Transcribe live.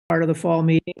part of the fall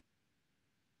meeting.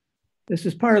 This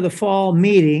is part of the fall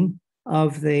meeting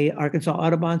of the Arkansas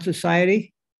Audubon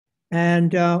Society.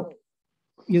 And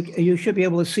you should be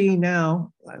able to see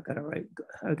now. I've got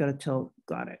to tell,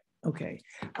 got it. Okay.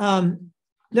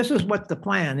 This is what the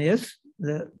plan is,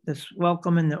 this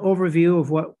welcome and the overview of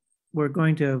what we're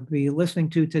going to be listening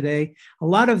to today. A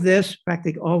lot of this,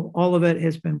 practically all of it,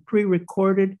 has been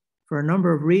pre-recorded for a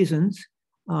number of reasons.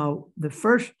 The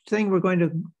first thing we're going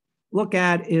to look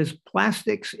at is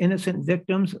plastics, innocent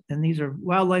victims, and these are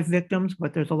wildlife victims,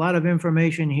 but there's a lot of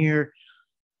information here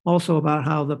also about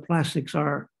how the plastics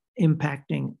are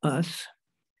impacting us.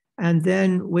 And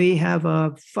then we have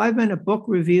a 5-minute book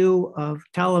review of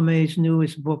Talamay's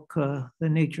newest book, The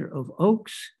Nature of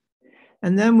Oaks.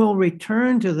 And then we'll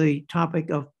return to the topic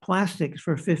of plastics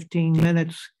for 15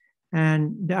 minutes.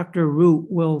 And Dr. Ruth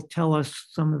will tell us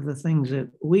some of the things that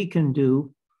we can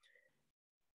do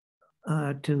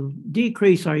to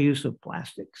decrease our use of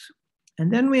plastics.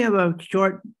 And then we have a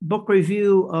short book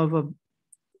review of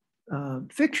a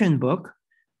fiction book,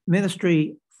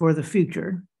 Ministry for the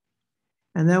Future.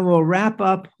 And then we'll wrap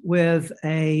up with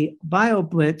a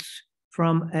BioBlitz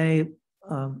from a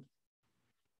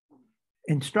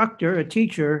instructor, a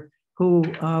teacher who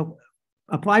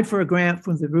applied for a grant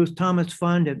from the Ruth Thomas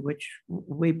Fund, at which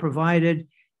we provided,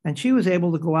 and she was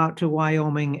able to go out to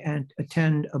Wyoming and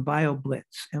attend a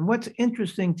BioBlitz. And what's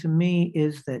interesting to me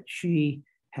is that she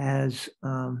has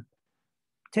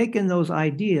taken those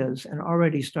ideas and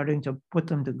already starting to put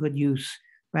them to good use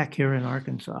back here in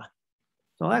Arkansas.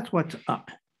 So that's what's up.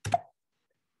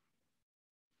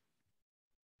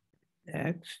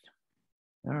 Next.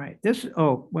 All right, this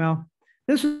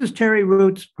is Terry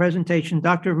Root's presentation.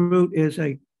 Dr. Root is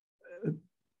a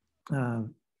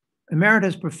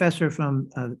emeritus professor from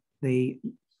the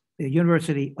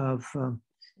University of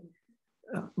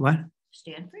what?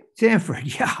 Stanford.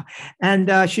 Stanford, yeah.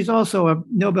 And she's also a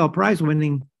Nobel Prize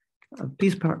winning,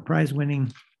 Peace Prize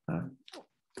winning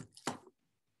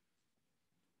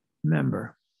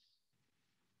member.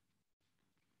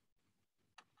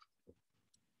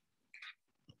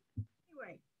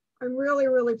 Anyway, I'm really,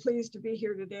 really pleased to be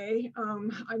here today.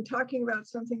 I'm talking about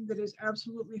something that is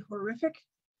absolutely horrific.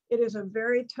 It is a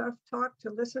very tough talk to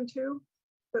listen to,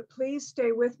 but please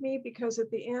stay with me because at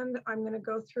the end, I'm going to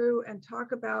go through and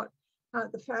talk about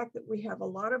the fact that we have a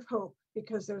lot of hope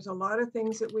because there's a lot of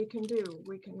things that we can do.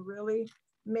 We can really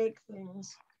make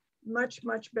things much,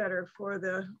 much better for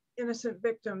the innocent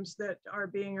victims that are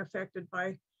being affected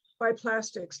by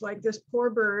plastics, like this poor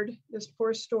bird, this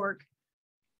poor stork.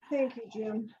 Thank you,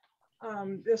 Jim.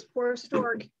 This poor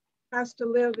stork has to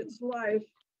live its life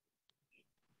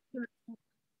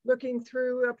looking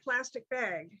through a plastic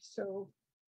bag. So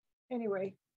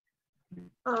anyway,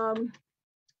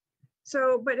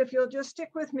 but if you'll just stick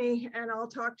with me and I'll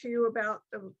talk to you about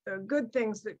the good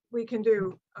things that we can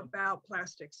do about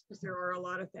plastics, because there are a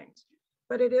lot of things,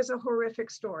 but it is a horrific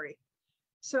story.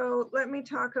 So let me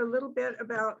talk a little bit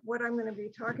about what I'm going to be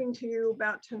talking to you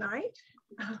about tonight.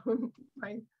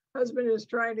 My husband is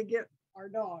trying to get our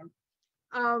dog.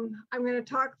 I'm going to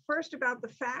talk first about the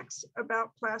facts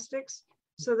about plastics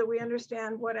so that we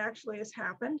understand what actually has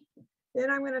happened. Then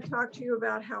I'm going to talk to you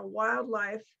about how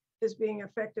wildlife is being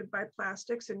affected by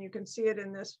plastics. And you can see it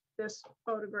in this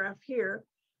photograph here,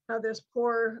 how this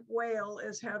poor whale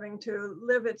is having to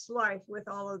live its life with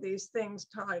all of these things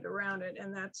tied around it.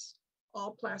 And that's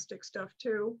all plastic stuff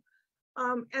too.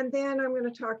 And then I'm going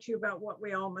to talk to you about what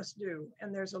we all must do.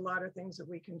 And there's a lot of things that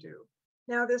we can do.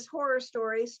 Now, this horror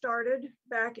story started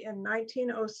back in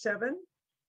 1907.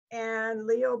 And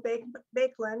Leo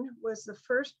Baekeland was the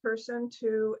first person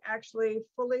to actually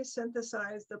fully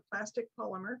synthesize the plastic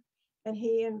polymer. And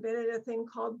he invented a thing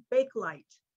called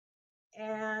Bakelite.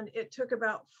 And it took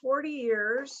about 40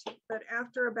 years, but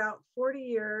after about 40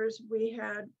 years, we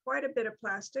had quite a bit of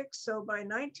plastic. So by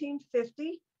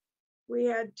 1950, we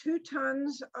had 2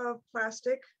 tons of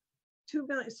plastic, 2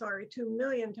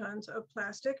 million tons of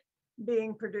plastic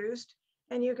being produced.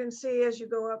 And you can see as you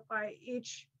go up by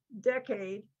each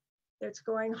decade, it's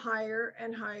going higher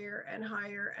and higher and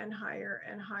higher and higher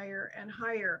and higher and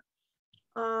higher.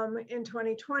 In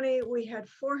 2020, we had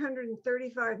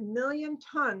 435 million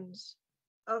tons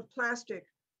of plastic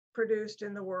produced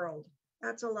in the world.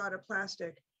 That's a lot of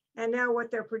plastic. And now what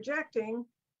they're projecting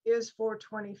is for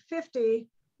 2050,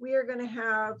 we are going to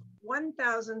have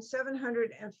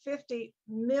 1,750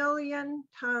 million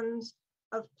tons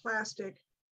of plastic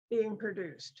being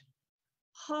produced.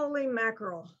 Holy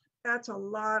mackerel. That's a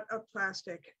lot of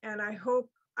plastic. And I hope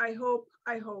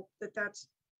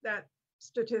that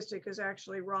statistic is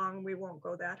actually wrong. We won't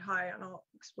go that high, and I'll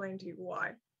explain to you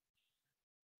why.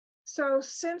 So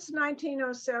since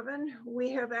 1907,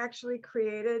 we have actually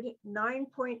created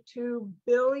 9.2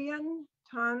 billion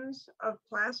tons of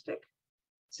plastic.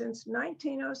 Since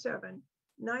 1907,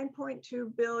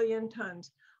 9.2 billion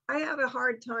tons. I have a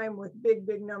hard time with big,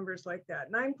 big numbers like that.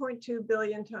 9.2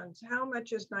 billion tons. How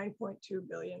much is 9.2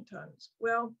 billion tons?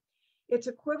 Well, it's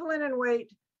equivalent in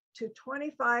weight to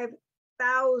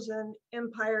 25,000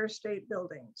 Empire State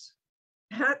Buildings.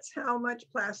 That's how much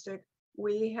plastic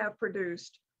we have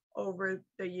produced over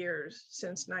the years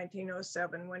since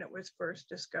 1907 when it was first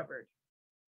discovered.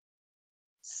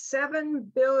 7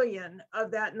 billion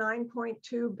of that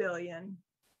 9.2 billion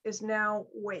is now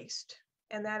waste.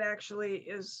 And that actually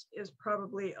is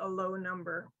probably a low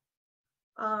number.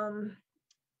 And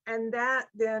that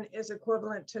then is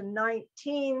equivalent to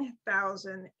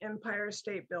 19,000 Empire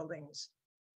State Buildings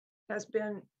has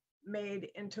been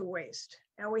made into waste.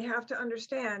 And we have to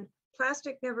understand,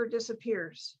 plastic never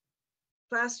disappears.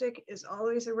 Plastic is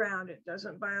always around. It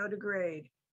doesn't biodegrade.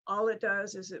 All it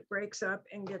does is it breaks up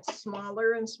and gets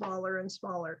smaller and smaller and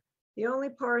smaller. The only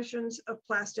portions of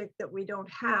plastic that we don't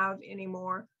have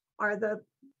anymore are the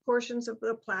portions of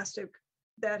the plastic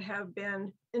that have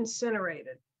been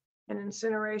incinerated. And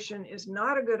incineration is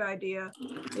not a good idea.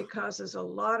 It causes a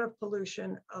lot of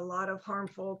pollution. A lot of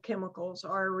harmful chemicals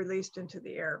are released into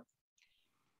the air.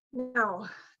 Now,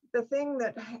 the thing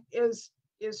that is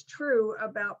true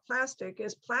about plastic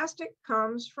is plastic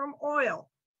comes from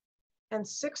oil. And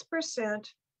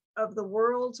 6% of the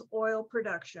world's oil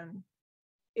production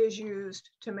is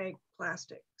used to make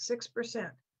plastic,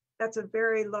 6%. That's a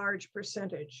very large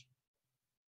percentage.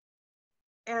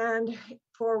 And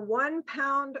for 1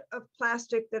 pound of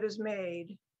plastic that is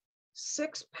made,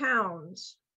 6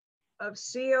 pounds of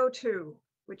CO2,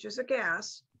 which is a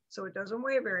gas, so it doesn't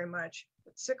weigh very much,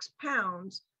 but 6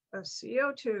 pounds of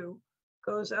CO2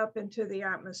 goes up into the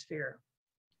atmosphere.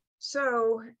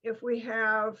 So if we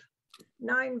have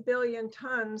 9 billion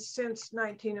tons since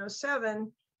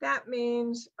 1907, that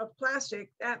means of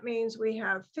plastic, that means we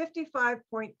have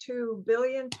 55.2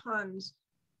 billion tons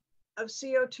of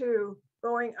CO2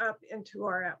 going up into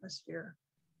our atmosphere.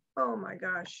 Oh my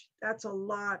gosh, that's a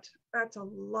lot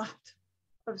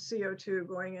of CO2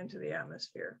 going into the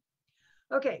atmosphere.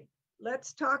 Okay,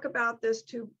 let's talk about this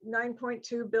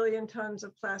 9.2 billion tons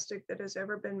of plastic that has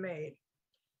ever been made.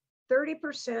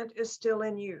 30% is still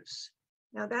in use.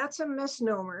 Now that's a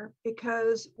misnomer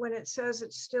because when it says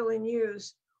it's still in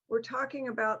use, we're talking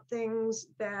about things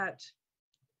that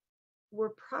were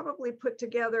probably put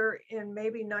together in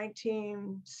maybe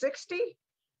 1960,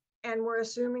 and we're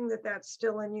assuming that that's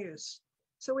still in use.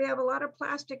 So we have a lot of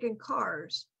plastic in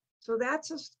cars. So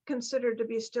that's considered to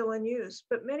be still in use,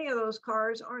 but many of those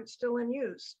cars aren't still in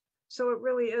use. So it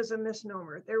really is a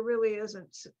misnomer. There really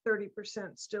isn't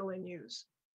 30% still in use.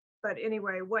 But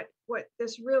anyway, what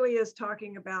this really is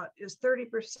talking about is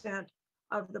 30%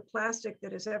 of the plastic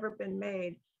that has ever been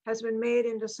made has been made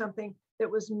into something that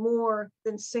was more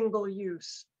than single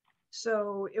use.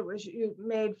 So it was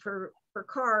made for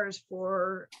cars,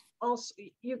 for also,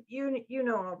 you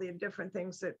know all the different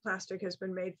things that plastic has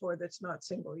been made for that's not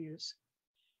single use.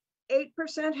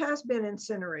 8% has been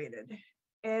incinerated.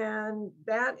 And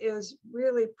that is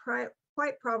really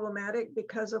quite problematic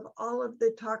because of all of the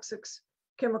toxic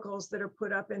chemicals that are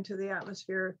put up into the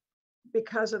atmosphere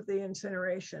because of the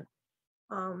incineration.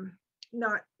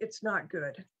 It's not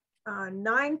good.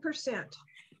 9%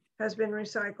 has been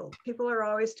recycled. People are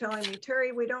always telling me,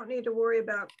 Terry, we don't need to worry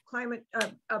about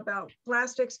about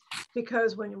plastics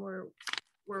because when we're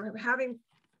having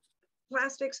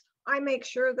plastics, I make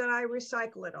sure that I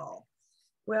recycle it all.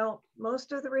 Well,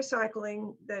 most of the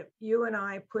recycling that you and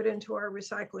I put into our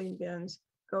recycling bins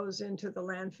goes into the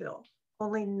landfill.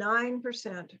 Only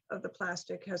 9% of the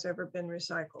plastic has ever been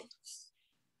recycled.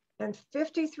 And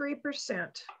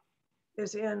 53%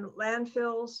 is in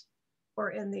landfills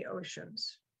or in the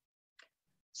oceans.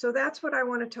 So that's what I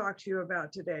want to talk to you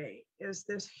about today, is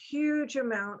this huge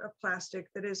amount of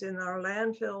plastic that is in our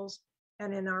landfills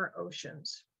and in our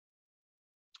oceans.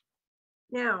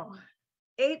 Now,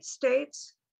 8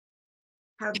 states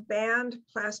have banned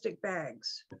plastic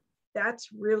bags.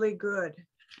 That's really good.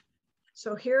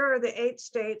 So here are the 8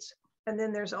 states, and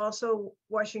then there's also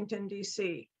Washington,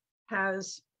 D.C.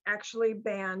 has actually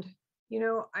banned, you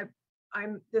know,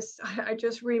 I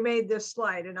just remade this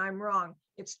slide and I'm wrong.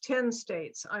 It's 10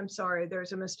 states. I'm sorry,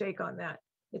 there's a mistake on that.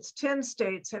 It's 10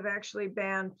 states have actually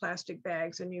banned plastic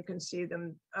bags, and you can see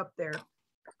them up there.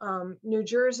 New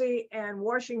Jersey and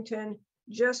Washington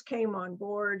just came on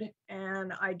board,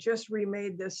 and I just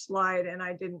remade this slide and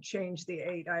I didn't change the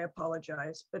 8. I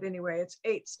apologize. But anyway, it's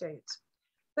 8 states.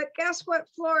 But guess what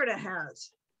Florida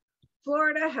has?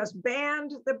 Florida has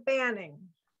banned the banning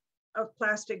of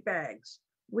plastic bags.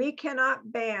 We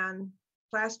cannot ban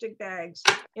plastic bags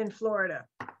in Florida.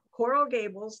 Coral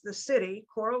Gables, the city,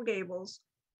 Coral Gables,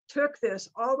 took this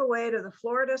all the way to the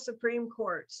Florida Supreme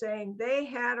Court, saying they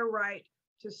had a right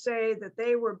to say that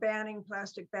they were banning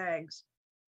plastic bags.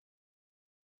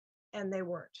 And they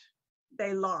weren't.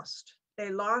 They lost. They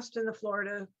lost in the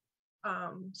Florida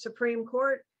Supreme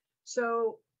Court.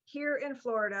 So here in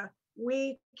Florida,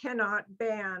 we cannot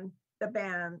ban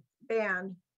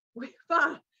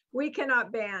we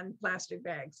cannot ban plastic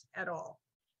bags at all.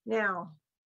 Now,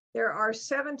 there are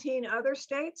 17 other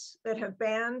states that have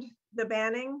banned the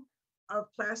banning of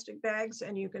plastic bags,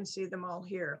 and you can see them all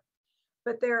here.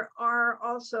 But there are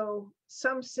also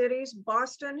some cities.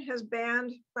 Boston has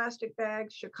banned plastic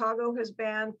bags. Chicago has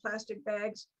banned plastic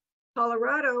bags.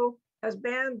 Colorado has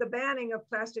banned the banning of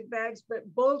plastic bags, but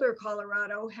Boulder,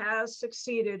 Colorado has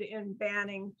succeeded in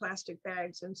banning plastic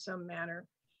bags in some manner.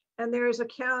 And there's a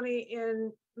county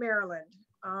in Maryland,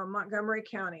 Montgomery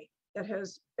County, that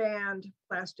has banned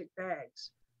plastic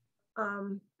bags.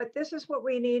 But this is what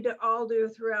we need to all do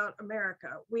throughout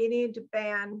America. We need to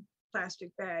ban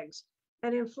plastic bags.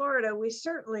 And in Florida, we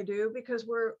certainly do, because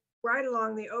we're right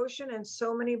along the ocean and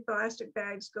so many plastic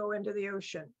bags go into the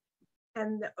ocean.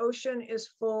 And the ocean is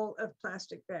full of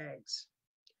plastic bags.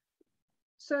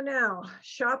 So now,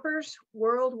 shoppers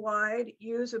worldwide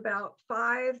use about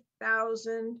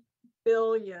 5,000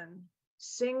 billion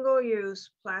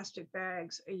single-use plastic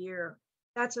bags a year.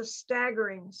 That's a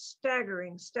staggering,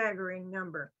 staggering, staggering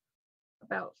number.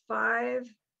 About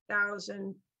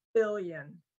 5,000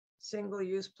 billion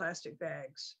single-use plastic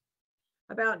bags.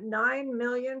 About 9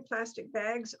 million plastic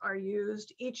bags are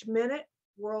used each minute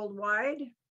worldwide.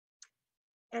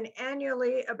 And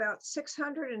annually, about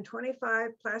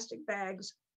 625 plastic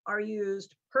bags are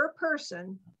used per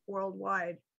person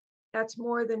worldwide. That's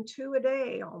more than 2 a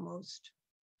day almost.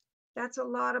 That's a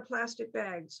lot of plastic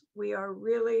bags. We are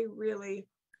really, really,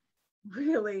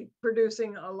 really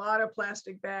producing a lot of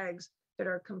plastic bags that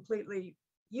are completely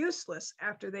useless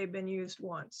after they've been used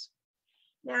once.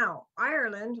 Now,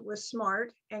 Ireland was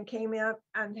smart and came up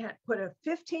and had put a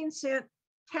 15-cent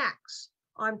tax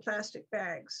on plastic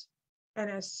bags. And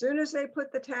as soon as they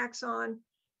put the tax on,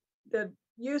 the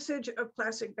usage of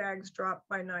plastic bags dropped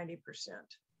by 90%.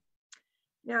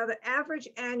 Now, the average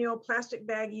annual plastic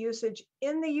bag usage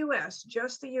in the US,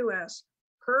 just the US,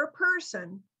 per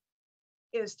person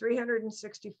is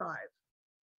 365.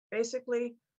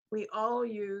 Basically, we all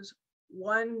use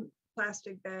 1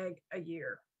 plastic bag a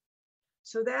year.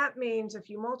 So that means if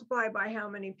you multiply by how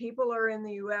many people are in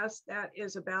the US, that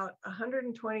is about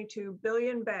 122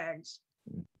 billion bags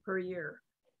per year.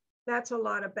 That's a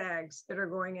lot of bags that are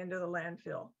going into the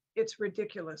landfill. It's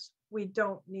ridiculous. We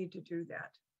don't need to do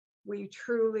that. We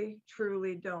truly,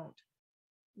 truly don't.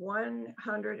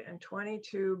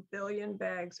 122 billion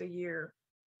bags a year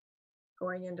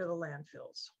going into the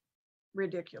landfills.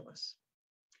 Ridiculous.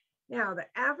 Now, the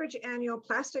average annual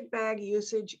plastic bag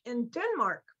usage in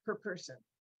Denmark per person.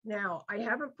 Now, I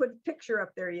haven't put a picture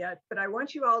up there yet, but I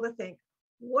want you all to think,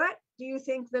 what do you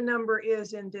think the number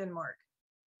is in Denmark?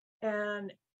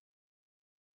 And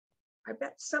I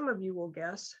bet some of you will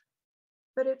guess,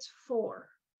 but it's 4.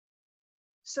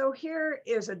 So here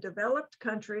is a developed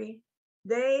country.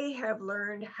 They have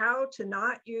learned how to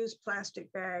not use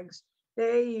plastic bags.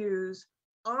 They use,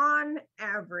 on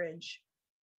average,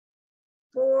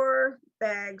 4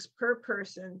 bags per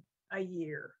person a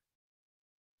year.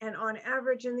 And on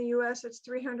average in the US, it's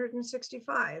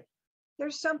 365.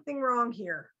 There's something wrong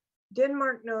here.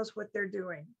 Denmark knows what they're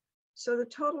doing. So the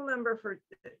total number for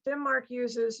Denmark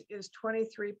uses is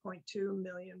 23.2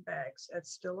 million bags.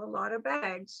 That's still a lot of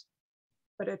bags,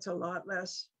 but it's a lot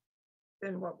less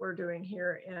than what we're doing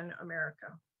here in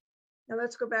America. Now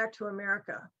let's go back to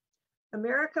America.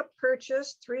 America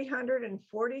purchased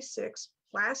 346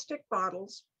 plastic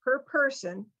bottles per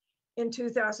person in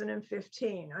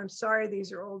 2015. I'm sorry,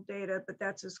 these are old data, but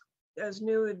that's as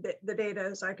new the data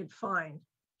as I could find.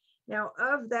 Now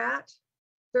of that,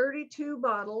 32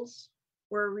 bottles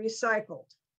were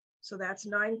recycled. So that's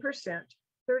 9%.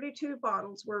 32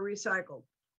 bottles were recycled.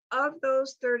 Of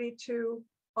those 32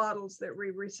 bottles that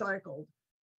we recycled,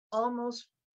 almost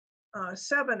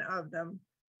 7 of them,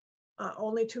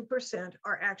 only 2%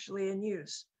 are actually in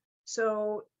use.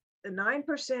 So the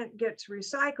 9% gets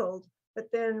recycled,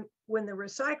 but then when the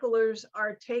recyclers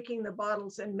are taking the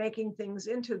bottles and making things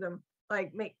into them,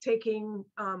 like taking,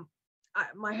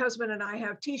 my husband and I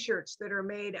have t-shirts that are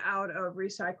made out of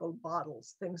recycled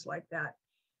bottles, things like that.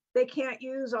 They can't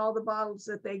use all the bottles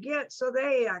that they get, so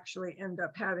they actually end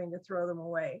up having to throw them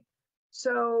away.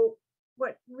 So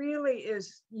what really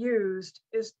is used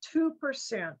is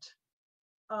 2%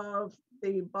 of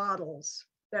the bottles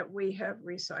that we have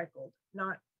recycled,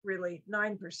 not really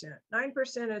 9%.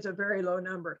 9% is a very low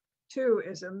number. 2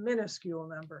 is a minuscule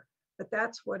number, but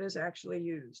that's what is actually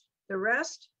used. The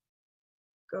rest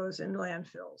goes in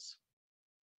landfills.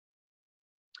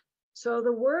 So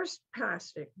the worst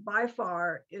plastic by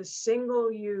far is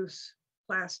single-use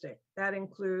plastic. That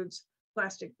includes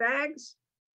plastic bags,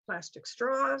 plastic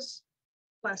straws,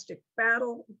 plastic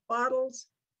bottles,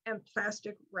 and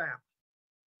plastic wrap.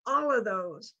 All of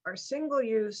those are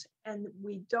single-use and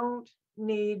we don't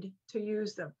need to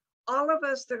use them. All of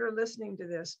us that are listening to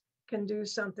this can do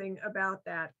something about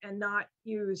that and not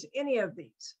use any of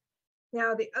these.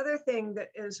 Now, the other thing that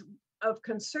is of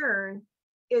concern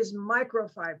is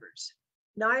microfibers.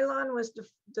 Nylon was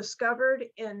discovered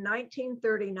in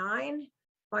 1939.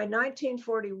 By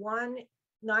 1941,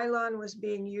 nylon was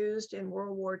being used in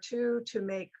World War II to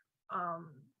make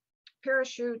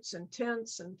parachutes and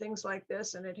tents and things like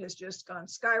this, and it has just gone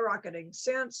skyrocketing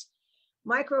since.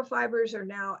 Microfibers are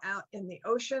now out in the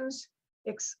oceans,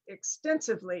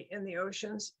 extensively in the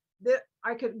oceans.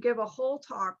 I could give a whole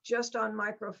talk just on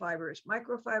microfibers.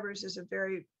 Microfibers is a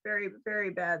very, very, very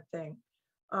bad thing.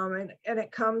 And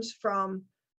it comes from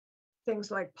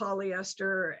things like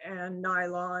polyester and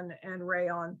nylon and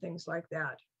rayon, things like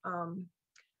that.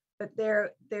 But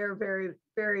they're very,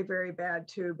 very, very bad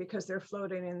too, because they're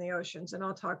floating in the oceans. And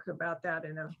I'll talk about that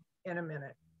in a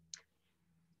minute.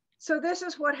 So this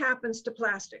is what happens to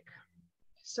plastic.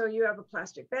 So you have a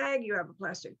plastic bag, you have a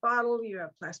plastic bottle, you have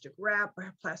plastic wrap,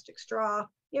 a plastic straw.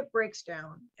 It breaks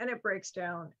down and it breaks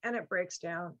down and it breaks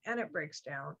down and it breaks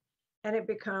down, and it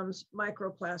becomes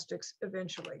microplastics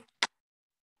eventually.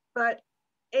 But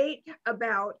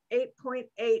about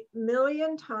 8.8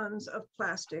 million tons of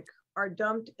plastic are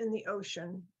dumped in the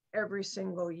ocean every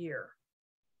single year.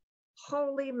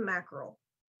 Holy mackerel,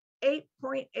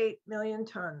 8.8 million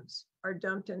tons are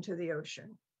dumped into the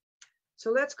ocean. So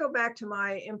let's go back to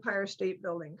my Empire State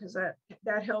Building, because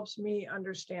that helps me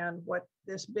understand what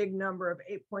this big number of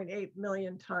 8.8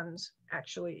 million tons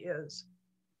actually is.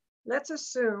 Let's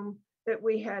assume that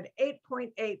we had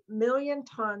 8.8 million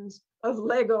tons of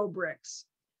Lego bricks.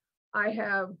 I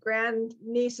have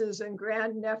grandnieces and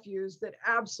grandnephews that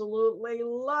absolutely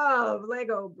love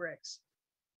Lego bricks.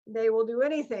 They will do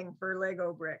anything for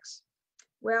Lego bricks.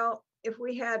 Well, if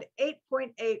we had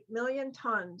 8.8 million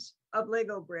tons of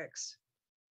Lego bricks,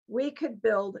 we could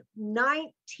build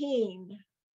 19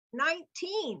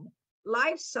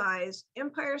 life-size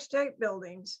Empire State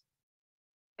Buildings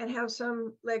and have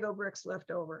some Lego bricks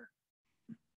left over.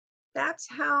 That's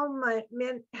how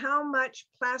much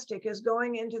plastic is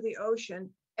going into the ocean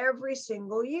every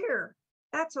single year.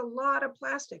 That's a lot of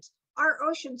plastics. Our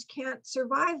oceans can't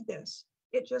survive this.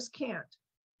 It just can't.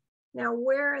 Now,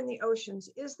 where in the oceans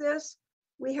is this?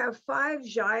 We have 5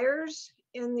 gyres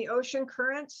in the ocean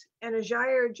currents, and a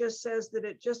gyre just says that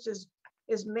it just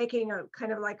is making a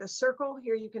kind of like a circle.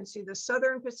 Here you can see the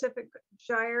Southern Pacific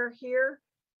gyre here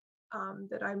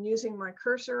that I'm using my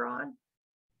cursor on.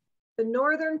 The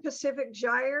Northern Pacific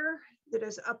gyre that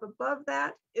is up above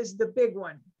that is the big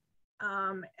one.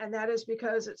 And that is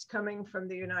because it's coming from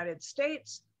the United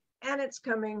States and it's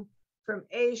coming from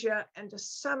Asia and to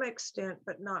some extent,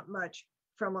 but not much,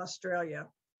 from Australia.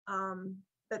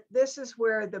 But this is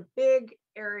where the big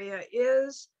area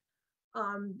is.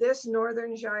 This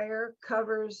Northern gyre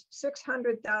covers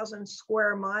 600,000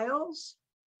 square miles.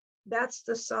 That's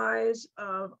the size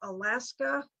of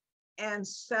Alaska and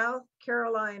South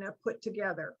Carolina put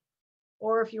together.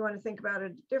 Or if you want to think about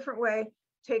it a different way,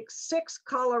 take 6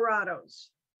 Colorados,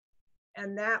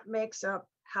 and that makes up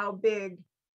how big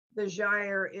the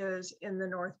gyre is in the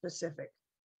North Pacific.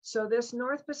 So this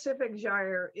North Pacific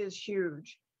gyre is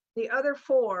huge. The other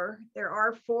 4, there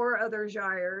are 4 other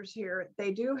gyres here.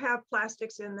 They do have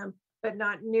plastics in them, but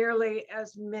not nearly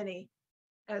as many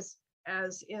as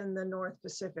in the North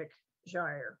Pacific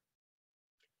gyre.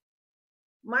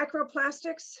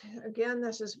 Microplastics, again,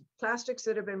 this is plastics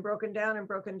that have been broken down and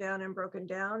broken down and broken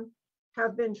down,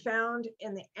 have been found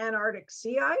in the Antarctic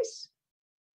sea ice.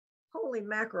 Holy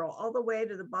mackerel, all the way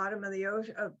to the bottom of the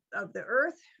ocean, of the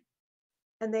Earth.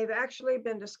 And they've actually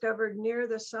been discovered near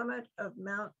the summit of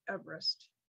Mount Everest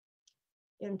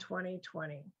in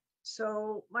 2020.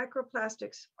 So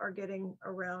microplastics are getting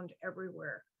around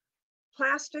everywhere.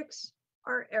 Plastics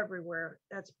are everywhere.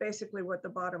 That's basically what the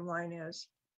bottom line is.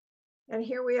 And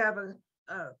here we have a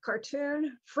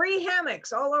cartoon, free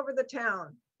hammocks all over the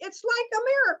town. It's like a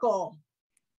miracle.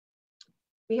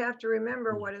 We have to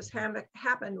remember what has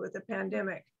happened with the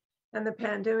pandemic. And the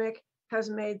pandemic has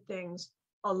made things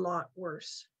a lot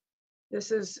worse.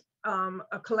 This is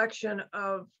a collection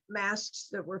of masks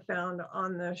that were found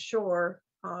on the shore,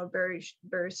 very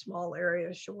small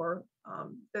area shore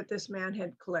that this man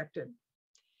had collected.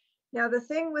 Now, the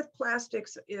thing with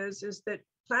plastics is that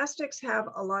plastics have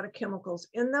a lot of chemicals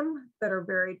in them that are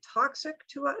very toxic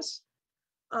to us.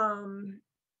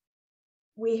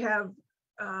 We have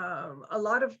a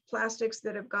lot of plastics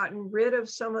that have gotten rid of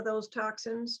some of those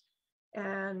toxins,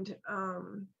 and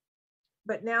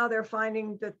but now they're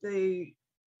finding that the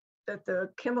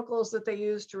chemicals that they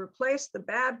use to replace the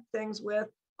bad things with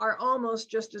are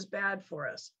almost just as bad for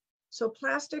us. So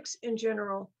plastics in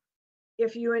general,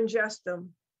 if you ingest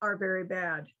them, are very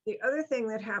bad. The other thing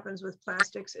that happens with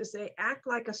plastics is they act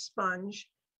like a sponge,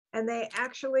 and they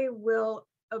actually will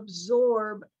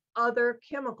absorb other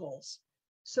chemicals.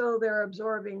 So they're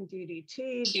absorbing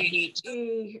DDT,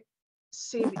 DDE,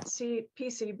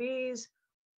 PCBs,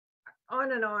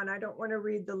 on and on. I don't want to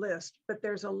read the list, but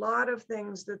there's a lot of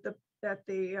things that the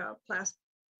plastic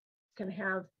can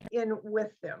have in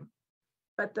with them.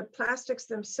 But the plastics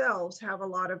themselves have a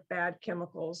lot of bad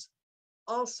chemicals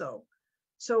also.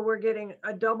 So we're getting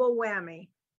a double whammy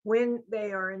when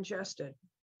they are ingested.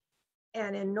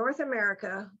 And in North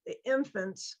America, the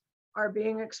infants are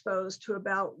being exposed to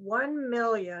about 1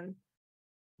 million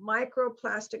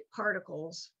microplastic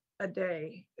particles a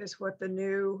day, is what the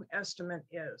new estimate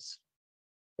is.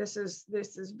 This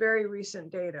is very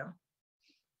recent data.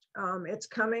 It's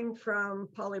coming from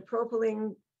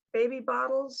polypropylene baby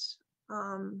bottles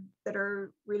that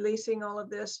are releasing all of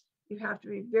this. You have to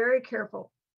be very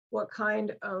careful what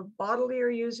kind of bottle you're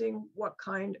using, what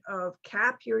kind of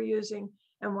cap you're using,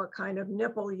 and what kind of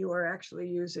nipple you are actually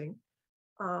using,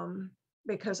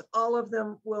 because all of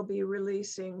them will be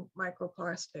releasing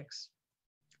microplastics.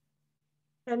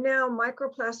 And now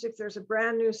microplastics, there's a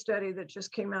brand new study that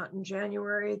just came out in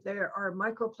January. There are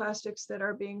microplastics that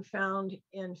are being found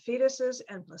in fetuses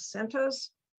and placentas.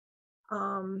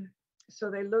 So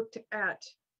they looked at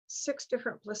 6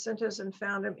 different placentas and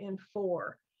found them in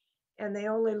 4. And they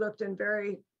only looked in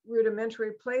very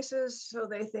rudimentary places. So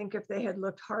they think if they had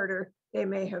looked harder, they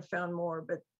may have found more.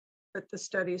 But the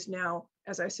studies now,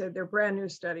 as I said, they're brand new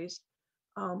studies.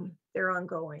 They're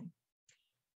ongoing.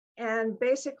 And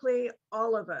basically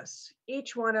all of us,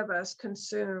 each one of us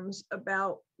consumes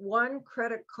about 1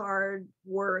 credit card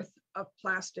worth of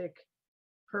plastic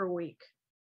per week.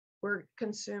 We're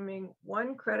consuming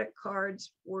 1 credit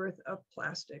card's worth of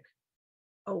plastic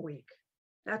a week.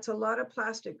 That's a lot of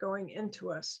plastic going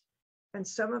into us. And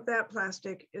some of that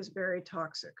plastic is very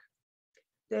toxic.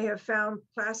 They have found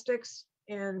plastic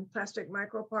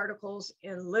microparticles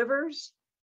in livers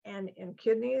and in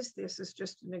kidneys. This is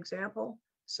just an example.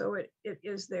 So it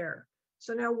is there.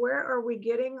 So now where are we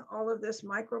getting all of this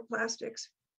microplastics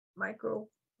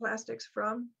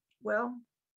from? Well,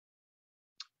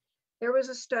 there was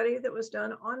a study that was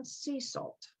done on sea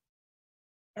salt.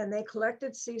 And they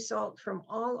collected sea salt from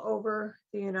all over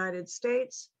the United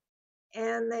States,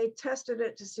 and they tested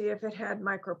it to see if it had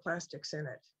microplastics in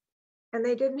it. And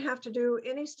they didn't have to do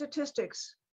any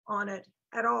statistics on it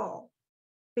at all,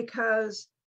 because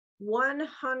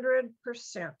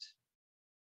 100%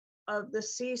 of the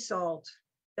sea salt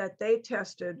that they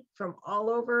tested from all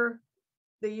over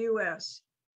the US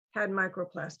had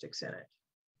microplastics in it.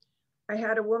 I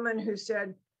had a woman who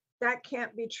said, that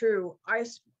can't be true. I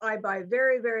buy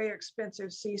very, very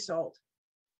expensive sea salt.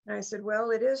 And I said,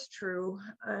 well, it is true.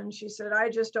 And she said, I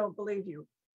just don't believe you.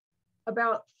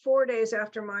 About 4 days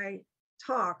after my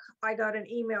talk, I got an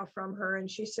email from her and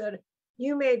she said,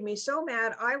 you made me so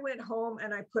mad. I went home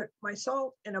and I put my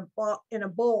salt in a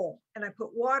bowl and I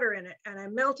put water in it and I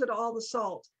melted all the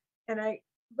salt. And I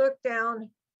looked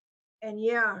down and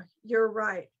yeah, you're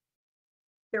right.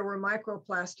 There were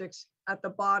microplastics at the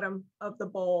bottom of the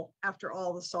bowl after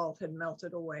all the salt had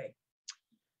melted away.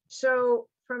 So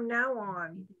from now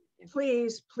on,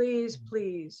 please, please,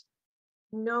 please,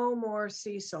 no more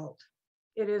sea salt.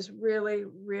 It is really,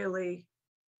 really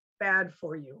bad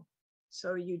for you.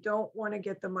 So you don't want to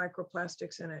get the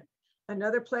microplastics in it.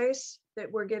 Another place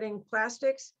that we're getting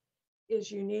plastics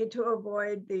is you need to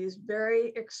avoid these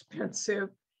very expensive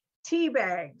tea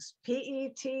bags,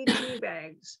 PET tea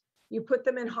bags. You put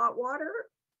them in hot water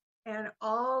and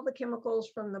all the chemicals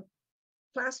from the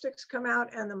plastics come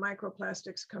out and the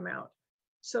microplastics come out.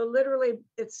 So literally,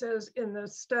 it says in the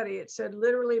study, it said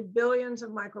literally billions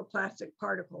of microplastic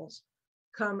particles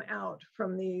come out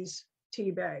from these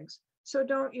tea bags. So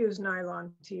don't use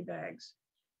nylon tea bags.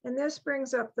 And this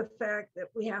brings up the fact that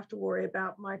we have to worry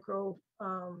about microfibers.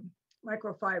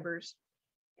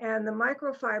 And the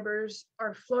microfibers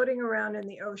are floating around in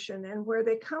the ocean, and where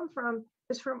they come from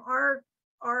is from our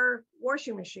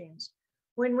washing machines.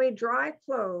 When we dry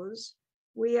clothes,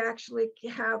 we actually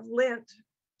have lint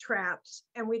traps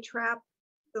and we trap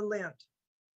the lint.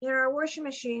 In our washing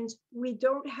machines, we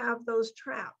don't have those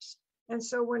traps. And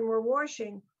so when we're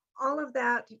washing, all of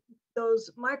that,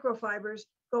 those microfibers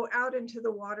go out into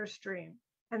the water stream,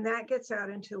 and that gets out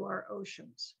into our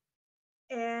oceans.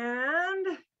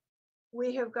 And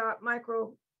we have got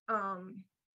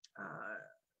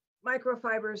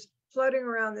microfibers floating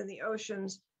around in the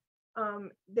oceans.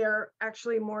 They're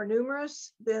actually more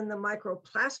numerous than the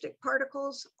microplastic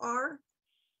particles are.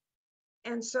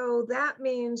 And so that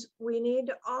means we need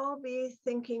to all be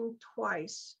thinking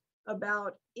twice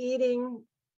about eating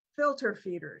filter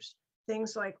feeders,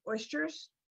 things like oysters,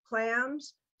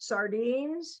 clams,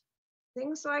 sardines,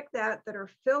 things like that that are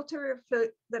filter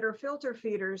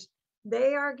feeders.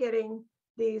 They are getting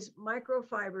these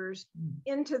microfibers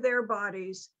into their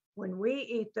bodies. When we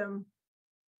eat them,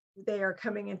 they are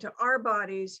coming into our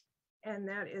bodies, and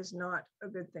that is not a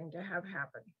good thing to have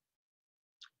happen.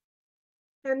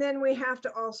 And then we have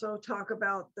to also talk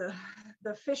about the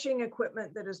fishing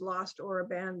equipment that is lost or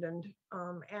abandoned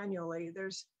annually.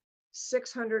 There's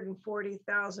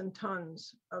 640,000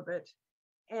 tons of it,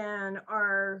 and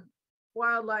our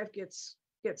wildlife gets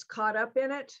caught up in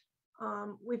it.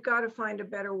 We've got to find a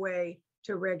better way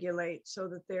to regulate so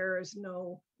that there is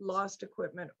no lost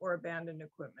equipment or abandoned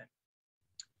equipment.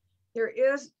 There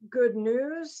is good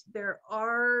news. There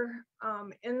are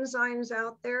enzymes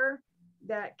out there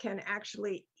that can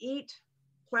actually eat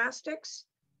plastics.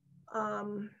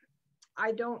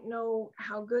 I don't know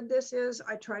how good this is.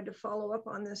 I tried to follow up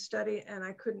on this study and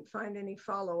I couldn't find any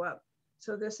follow-up.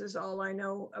 So this is all I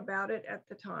know about it at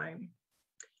the time.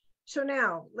 So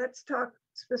now let's talk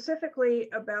specifically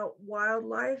about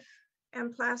wildlife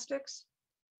and plastics.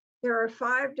 There are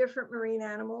 5 different marine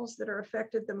animals that are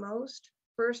affected the most.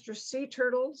 First are sea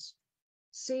turtles,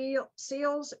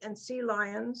 seals and sea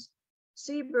lions,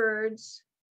 seabirds,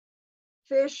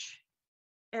 fish,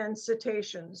 and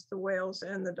cetaceans, the whales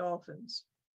and the dolphins.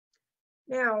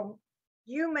 Now,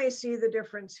 you may see the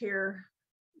difference here,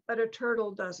 but a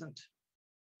turtle doesn't.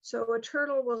 So a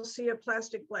turtle will see a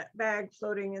plastic bag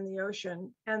floating in the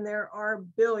ocean, and there are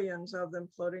billions of them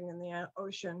floating in the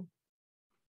ocean.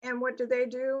 And what do?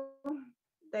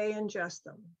 They ingest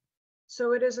them.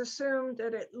 So it is assumed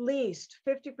that at least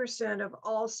 50% of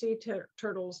all sea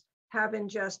turtles have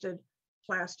ingested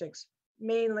plastics,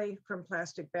 mainly from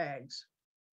plastic bags.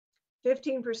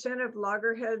 15% of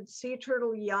loggerhead sea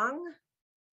turtle young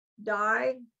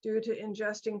die due to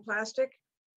ingesting plastic.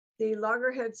 The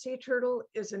loggerhead sea turtle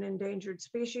is an endangered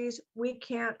species. We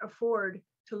can't afford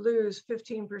to lose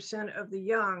 15% of the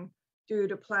young due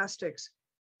to plastics.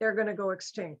 They're going to go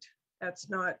extinct. That's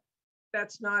not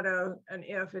an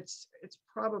if, it's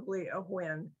probably a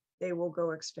when they will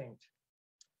go extinct.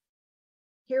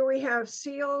 Here we have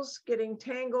seals getting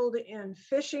tangled in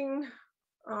fishing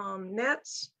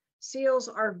nets. Seals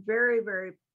are very,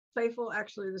 very playful.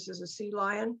 Actually, this is a sea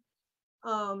lion.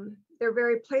 They're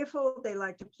very playful. They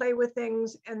like to play with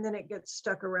things, and then it gets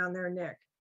stuck around their neck.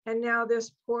 And now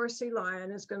this poor sea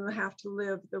lion is going to have to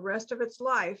live the rest of its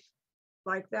life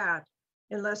like that,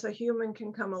 unless a human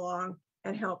can come along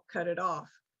and help cut it off.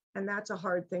 And that's a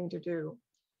hard thing to do.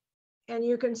 And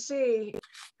you can see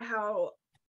how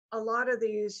a lot of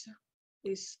these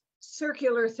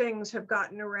circular things have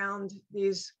gotten around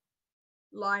these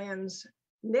lions'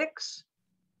 necks,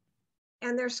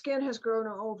 and their skin has grown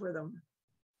over them.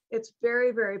 It's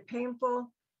very, very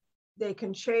painful. They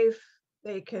can chafe,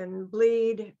 they can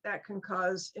bleed, that can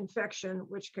cause infection,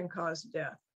 which can cause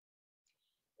death.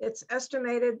 It's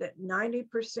estimated that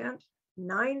 90%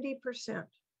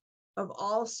 of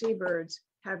all seabirds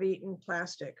have eaten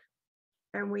plastic.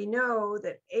 And we know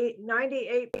that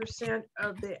 98%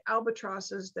 of the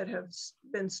albatrosses that have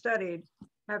been studied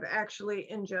have actually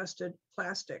ingested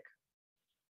plastic.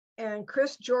 And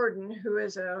Chris Jordan, who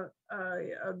is a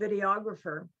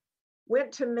videographer,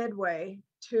 went to Midway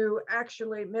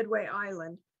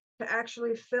Island to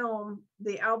actually film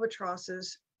the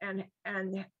albatrosses and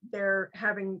their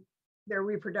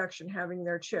reproduction, having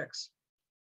their chicks.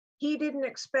 He didn't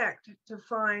expect to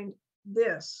find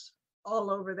this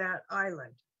all over that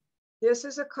island. This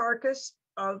is a carcass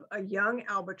of a young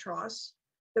albatross.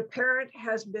 The parent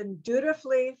has been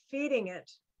dutifully feeding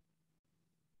it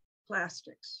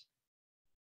plastics.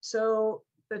 So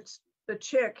the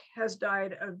chick has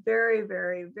died a very,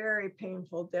 very, very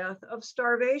painful death of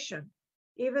starvation,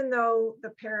 even though the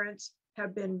parents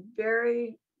have been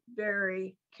very,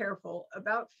 very careful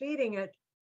about feeding it.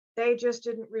 They just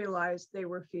didn't realize they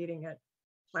were feeding it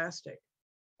plastic,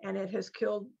 and it has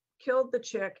killed the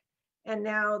chick. And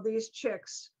now these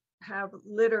chicks have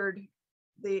littered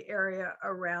the area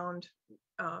around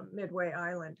Midway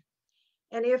Island.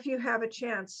 And if you have a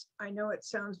chance, I know it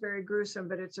sounds very gruesome,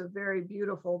 but it's a very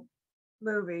beautiful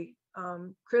movie.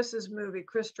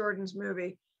 Chris Jordan's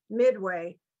movie,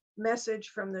 Midway, Message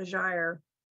from the Gyre,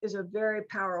 is a very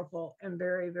powerful and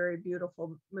very, very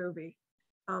beautiful movie.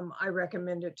 I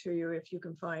recommend it to you if you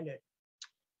can find it.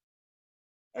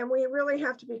 And we really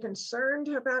have to be concerned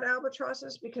about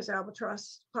albatrosses because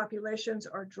albatross populations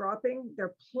are dropping.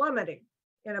 They're plummeting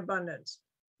in abundance.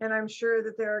 And I'm sure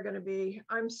that there are going to be,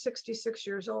 I'm 66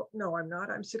 years old. No, I'm not.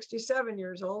 I'm 67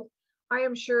 years old. I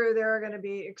am sure there are going to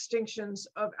be extinctions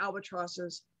of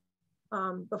albatrosses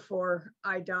before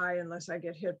I die, unless I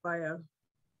get hit by a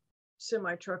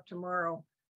semi truck tomorrow.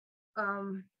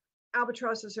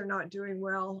 Albatrosses are not doing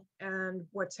well, and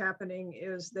what's happening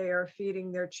is they are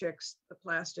feeding their chicks the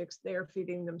plastics, they are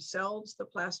feeding themselves the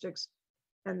plastics,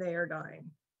 and they are dying.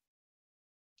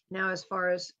 Now, as far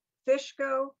as fish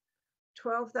go,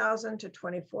 12,000 to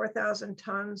 24,000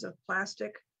 tons of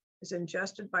plastic is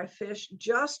ingested by fish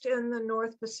just in the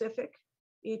North Pacific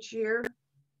each year.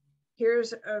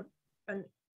 Here's a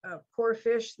poor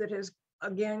fish that has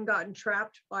again gotten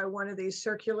trapped by one of these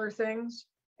circular things,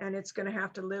 and it's going to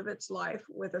have to live its life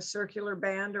with a circular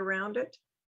band around it.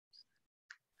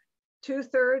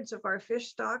 2/3 of our fish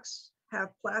stocks have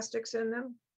plastics in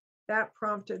them. That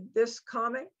prompted this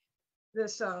comic,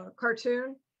 this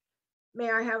cartoon. May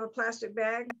I have a plastic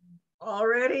bag?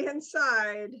 Already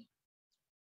inside.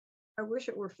 I wish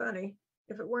it were funny.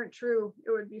 If it weren't true,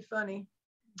 it would be funny.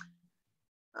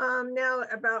 Now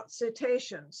about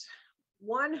cetaceans.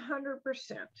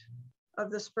 100% of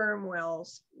the sperm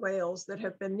whales that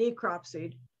have been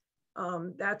necropsied,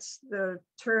 that's the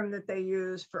term that they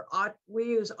use for, we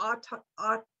use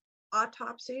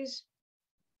autopsies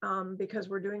because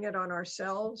we're doing it on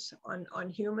ourselves, on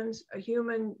humans. A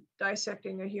human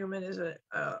dissecting a human is an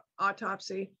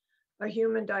autopsy. A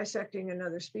human dissecting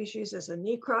another species is a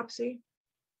necropsy.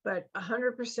 But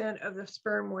 100% of the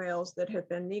sperm whales that have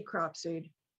been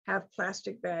necropsied have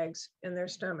plastic bags in their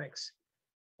stomachs.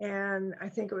 And I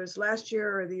think it was last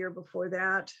year or the year before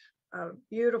that, a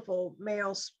beautiful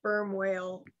male sperm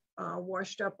whale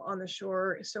washed up on the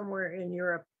shore somewhere in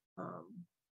Europe,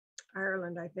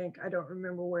 Ireland, I think, I don't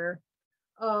remember where.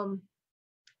 And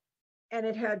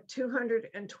it had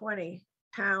 220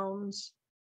 pounds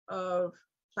of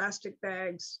plastic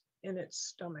bags in its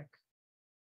stomach.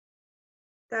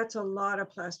 That's a lot of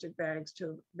plastic bags to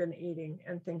have been eating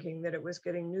and thinking that it was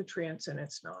getting nutrients, and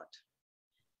it's not.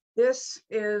 This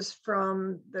is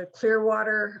from the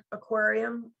Clearwater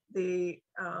Aquarium. The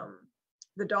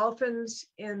dolphins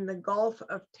in the Gulf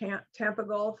of Tampa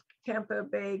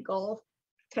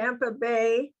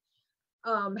Bay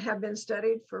have been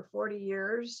studied for 40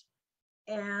 years.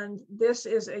 And this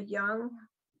is a young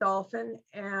dolphin,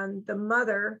 and the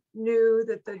mother knew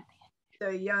that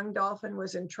the young dolphin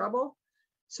was in trouble.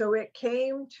 So it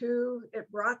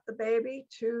brought the baby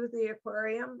to the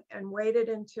aquarium and waited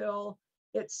until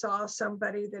it saw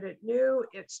somebody that it knew.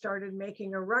 It started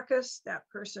making a ruckus. That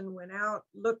person went out,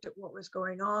 looked at what was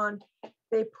going on.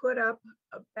 They put up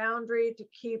a boundary to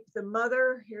keep the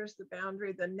mother, here's the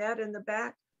boundary, the net in the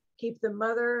back, keep the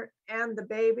mother and the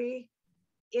baby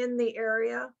in the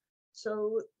area.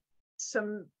 So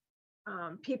some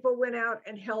people went out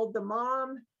and held the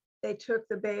mom. They took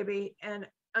the baby and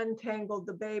untangled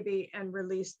the baby and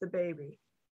released the baby.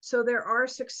 So there are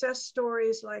success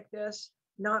stories like this,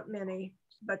 not many,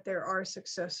 but there are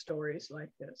success stories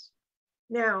like this.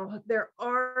 Now, there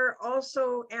are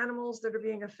also animals that are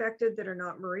being affected that are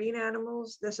not marine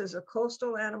animals. This is a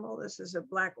coastal animal. This is a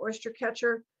black oyster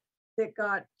catcher that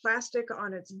got plastic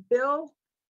on its bill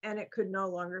and it could no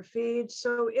longer feed.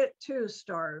 So it too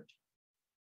starved.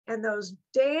 And those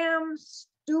damn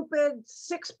stupid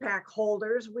 6-pack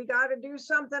holders, we got to do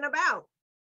something about.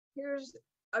 Here's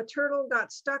a turtle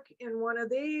got stuck in one of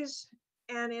these,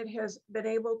 and it has been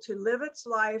able to live its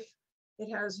life. It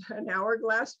has an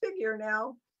hourglass figure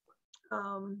now.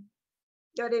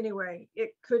 But anyway,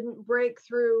 it couldn't break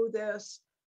through this,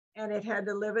 and it had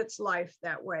to live its life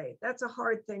that way. That's a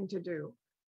hard thing to do.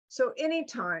 So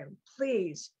anytime,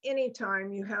 please,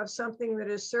 anytime you have something that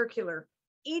is circular,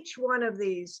 each one of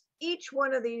these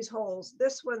holes,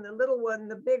 this one, the little one,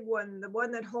 the big one, the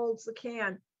one that holds the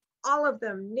can, all of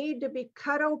them need to be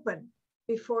cut open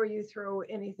before you throw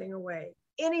anything away.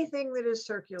 Anything that is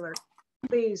circular,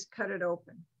 please cut it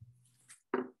open.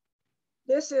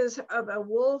 This is of a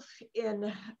wolf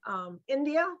in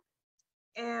India,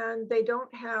 and they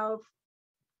don't have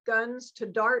guns to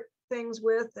dart things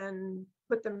with and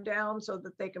put them down so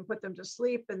that they can put them to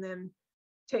sleep and then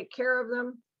take care of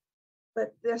them.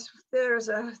 But this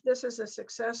is a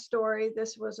success story.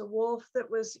 This was a wolf that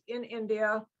was in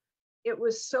India. It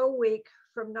was so weak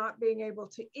from not being able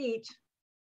to eat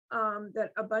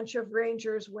that a bunch of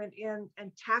rangers went in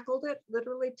and tackled it,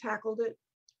 literally tackled it,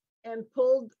 and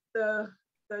pulled the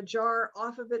jar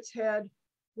off of its head,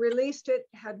 released it,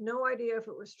 had no idea if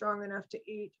it was strong enough to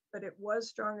eat, but it was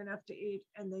strong enough to eat.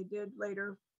 And they did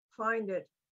later find it,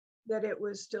 that it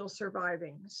was still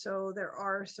surviving. So there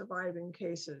are surviving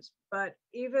cases. But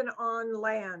even on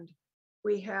land,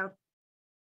 we have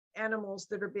animals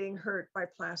that are being hurt by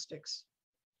plastics.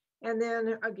 And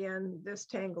then again, this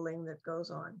tangling that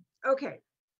goes on. Okay,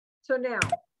 so now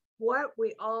what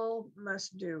we all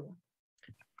must do.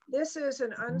 This is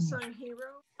an unsung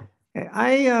hero.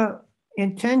 I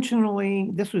intentionally,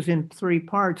 this was in 3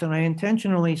 parts, and I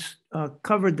intentionally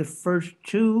covered the first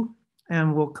 2,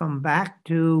 and we'll come back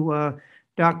to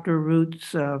Dr.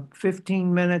 Ruth's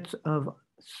 15 minutes of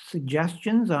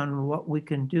suggestions on what we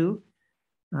can do.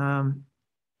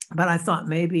 But I thought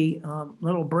maybe a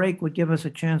little break would give us a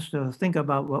chance to think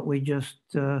about what we just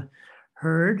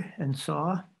heard and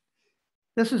saw.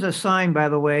 This is a sign, by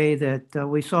the way, that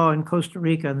we saw in Costa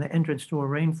Rica in the entrance to a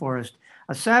rainforest.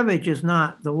 A savage is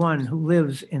not the one who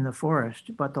lives in the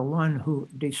forest, but the one who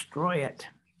destroys it.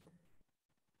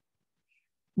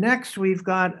 Next, we've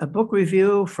got a book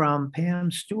review from Pam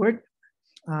Stewart.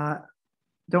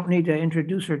 Don't need to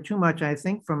introduce her too much, I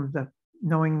think, from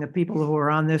knowing the people who are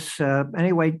on this.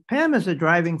 Anyway, Pam is the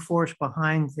driving force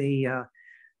behind the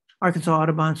Arkansas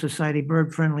Audubon Society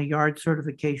Bird-Friendly Yard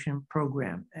Certification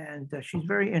Program, and she's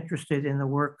very interested in the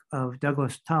work of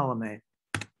Douglas Tallamy.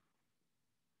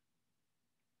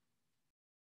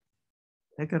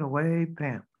 Take it away,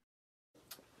 Pam.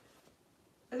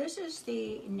 This is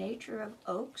The Nature of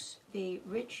Oaks, the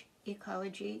Rich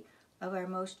Ecology of Our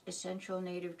Most Essential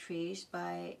Native Trees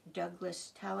by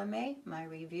Douglas Tallamy, my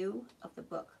review of the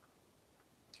book.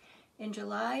 In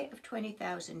July of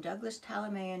 2000, Douglas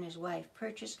Tallamy and his wife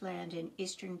purchased land in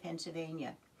eastern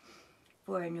Pennsylvania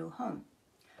for a new home.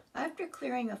 After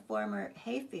clearing a former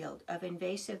hayfield of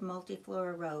invasive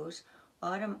multiflora rose,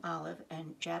 autumn olive,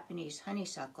 and Japanese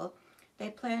honeysuckle, they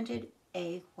planted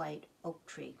a white oak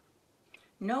tree.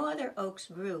 No other oaks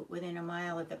grew within a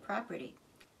mile of the property.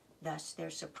 Thus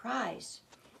their surprise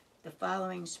the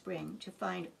following spring to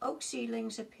find oak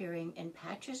seedlings appearing in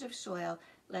patches of soil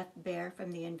left bare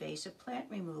from the invasive plant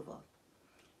removal.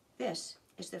 This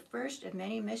is the first of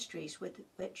many mysteries with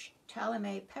which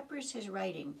Tallamy peppers his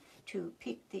writing to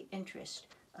pique the interest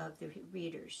of the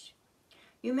readers.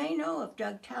 You may know of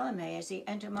Doug Tallamy as the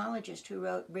entomologist who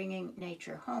wrote Bringing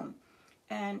Nature Home,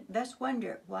 and thus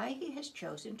wonder why he has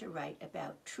chosen to write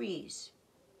about trees.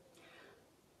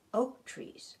 Oak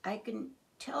trees. I can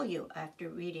tell you after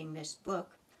reading this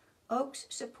book, oaks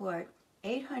support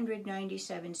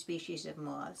 897 species of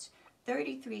moths,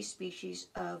 33 species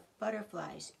of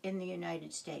butterflies in the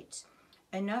United States,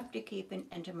 enough to keep an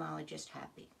entomologist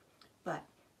happy. But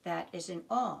that isn't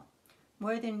all.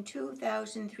 More than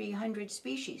 2,300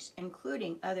 species,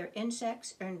 including other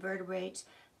insects, invertebrates,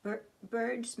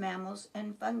 birds, mammals,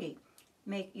 and fungi,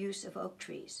 make use of oak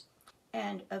trees.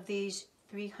 And of these,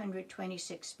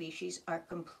 326 species are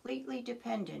completely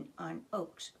dependent on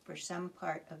oaks for some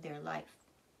part of their life.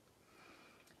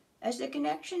 As the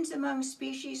connections among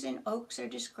species and oaks are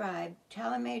described,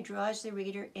 Tallamy draws the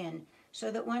reader in so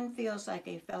that one feels like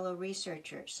a fellow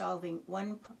researcher solving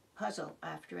one puzzle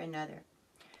after another.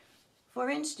 For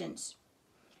instance,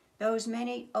 those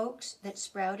many oaks that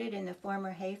sprouted in the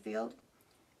former hayfield,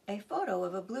 a photo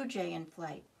of a blue jay in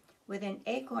flight with an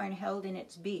acorn held in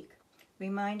its beak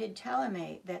reminded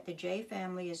Tallamy that the jay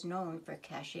family is known for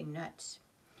caching nuts.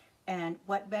 And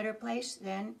what better place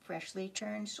than freshly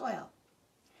turned soil?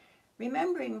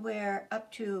 Remembering where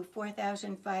up to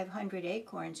 4,500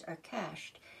 acorns are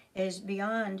cached is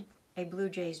beyond a blue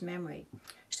jay's memory.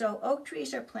 So oak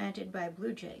trees are planted by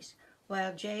blue jays,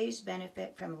 while jays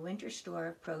benefit from a winter store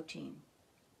of protein.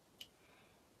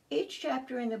 Each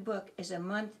chapter in the book is a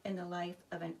month in the life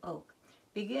of an oak,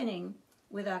 beginning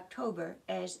with October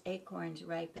as acorns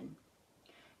ripen.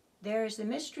 There is the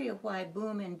mystery of why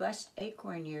boom and bust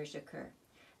acorn years occur,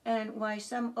 and why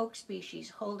some oak species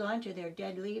hold on to their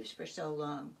dead leaves for so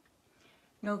long.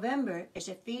 November is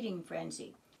a feeding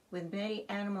frenzy, with many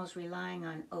animals relying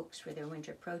on oaks for their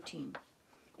winter protein.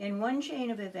 In one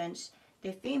chain of events,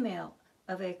 the female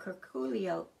of a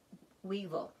curculio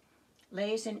weevil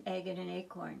lays an egg in an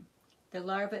acorn, the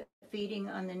larva feeding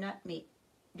on the nut meat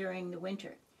during the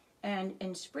winter, and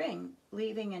in spring,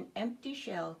 leaving an empty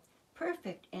shell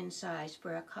perfect in size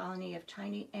for a colony of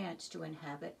tiny ants to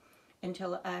inhabit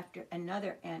until after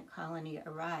another ant colony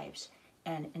arrives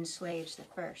and enslaves the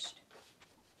first.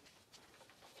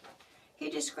 He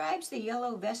describes the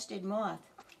yellow-vested moth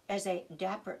as a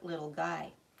dapper little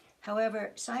guy.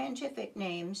 However, scientific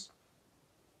names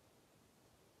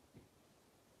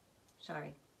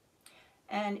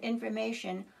and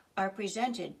information are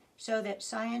presented so that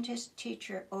scientist,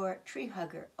 teacher, or tree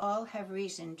hugger all have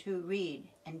reason to read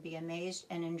and be amazed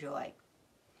and enjoy.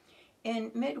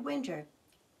 In midwinter,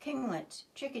 kinglets,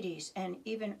 chickadees, and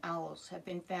even owls have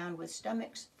been found with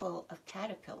stomachs full of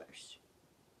caterpillars.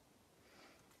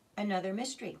 Another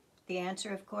mystery. The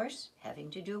answer, of course, having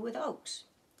to do with oaks.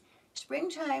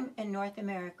 Springtime in North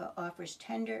America offers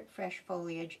tender, fresh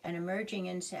foliage, and emerging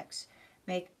insects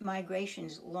make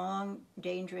migration's long,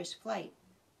 dangerous flight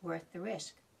worth the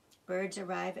risk. Birds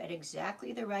arrive at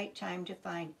exactly the right time to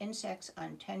find insects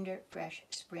on tender, fresh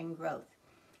spring growth.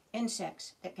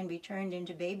 Insects that can be turned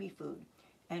into baby food,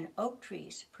 and oak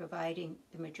trees providing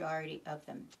the majority of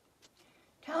them.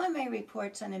 Talame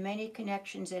reports on the many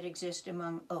connections that exist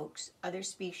among oaks, other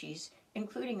species,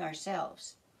 including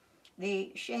ourselves.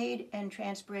 The shade and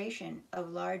transpiration of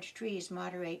large trees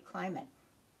moderate climate,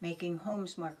 making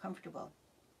homes more comfortable.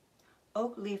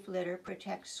 Oak leaf litter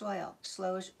protects soil,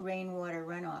 slows rainwater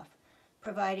runoff,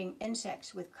 providing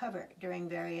insects with cover during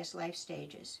various life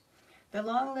stages. The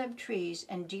long-lived trees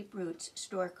and deep roots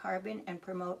store carbon and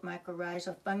promote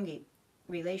mycorrhizal fungi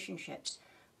relationships,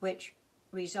 which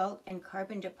result in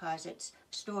carbon deposits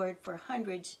stored for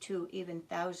hundreds to even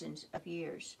thousands of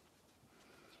years.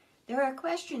 There are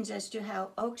questions as to how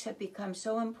oaks have become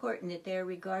so important that they are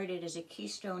regarded as a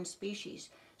keystone species,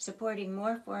 supporting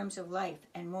more forms of life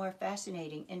and more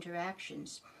fascinating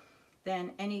interactions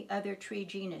than any other tree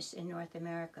genus in North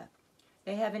America.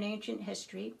 They have an ancient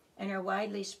history and are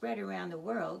widely spread around the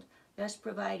world, thus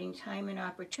providing time and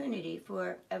opportunity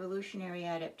for evolutionary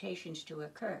adaptations to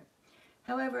occur.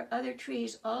 However, other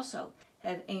trees also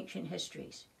have ancient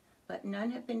histories, but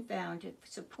none have been found to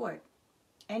support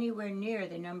anywhere near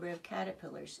the number of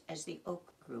caterpillars as the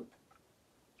oak group.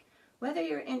 Whether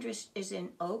your interest is in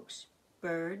oaks,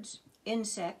 birds,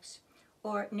 insects,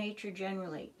 or nature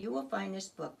generally, you will find this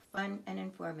book fun and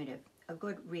informative, a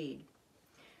good read.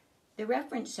 The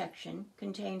reference section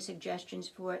contains suggestions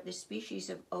for the species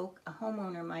of oak a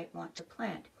homeowner might want to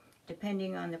plant,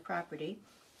 depending on the property,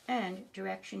 and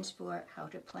directions for how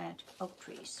to plant oak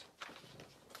trees.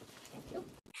 Thank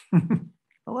you.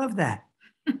 I love that.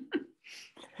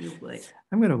 You would.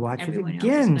 I'm going to watch Everyone it else is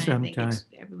again gonna think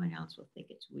sometime. everyone else will think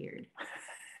it's weird.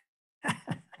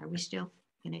 Are we still,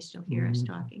 can they still hear us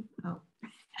talking? Oh,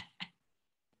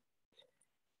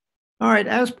 All right,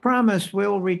 as promised,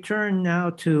 we'll return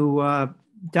now to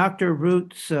Dr.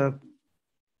 Ruth's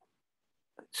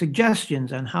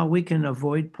suggestions on how we can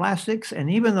avoid plastics. And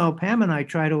even though Pam and I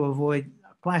try to avoid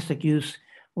plastic use,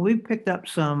 we've picked up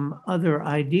some other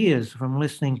ideas from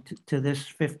listening to this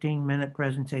 15-minute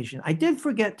presentation. I did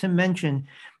forget to mention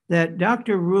that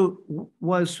Dr. Ruth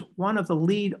was one of the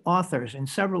lead authors in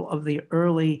several of the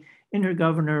early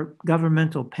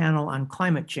Intergovernmental Panel on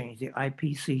Climate Change, the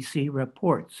IPCC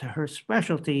reports. Her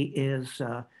specialty is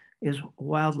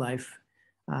wildlife,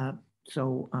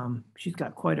 so she's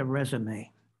got quite a resume.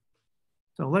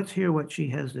 So let's hear what she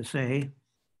has to say.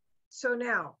 So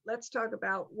now let's talk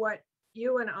about what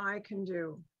you and I can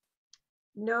do.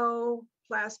 No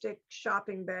plastic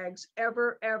shopping bags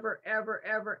ever, ever, ever,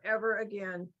 ever, ever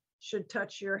again should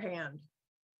touch your hand.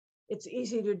 It's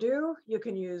easy to do. You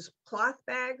can use cloth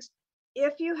bags.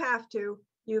 If you have to,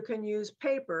 you can use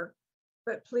paper,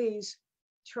 but please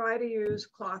try to use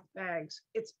cloth bags.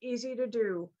 It's easy to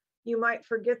do. You might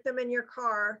forget them in your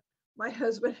car. My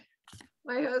husband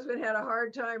had a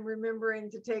hard time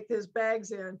remembering to take his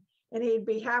bags in, and he'd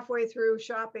be halfway through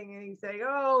shopping and he'd say,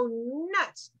 "Oh,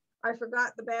 nuts, I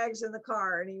forgot the bags in the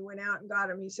car." And he went out and got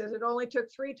them. He says it only took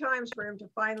 3 times for him to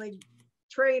finally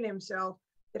train himself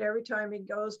that every time he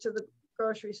goes to the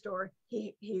grocery store,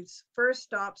 he first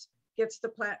stops, gets the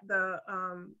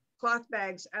cloth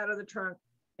bags out of the trunk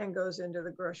and goes into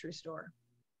the grocery store.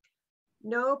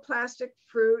 No plastic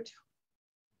fruit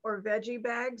or veggie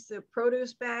bags, the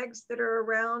produce bags that are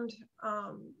around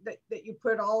that you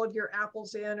put all of your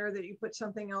apples in, or that you put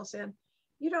something else in.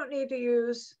 You don't need to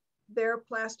use their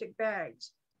plastic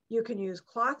bags. You can use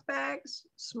cloth bags,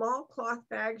 small cloth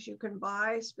bags you can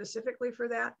buy specifically for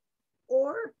that,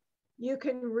 or you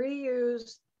can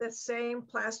reuse the same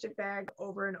plastic bag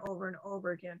over and over and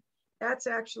over again. That's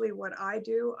actually what I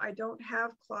do. I don't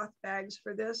have cloth bags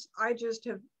for this. I just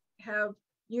have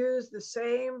used the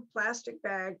same plastic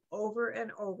bag over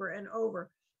and over and over.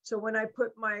 So when I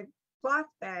put my cloth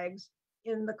bags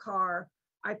in the car,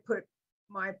 I put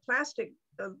my plastic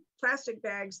the plastic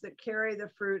bags that carry the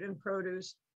fruit and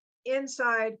produce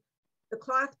inside the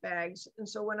cloth bags. And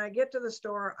so when I get to the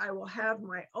store, I will have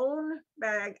my own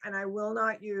bag and I will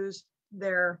not use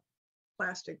their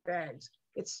plastic bags.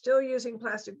 It's still using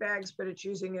plastic bags, but it's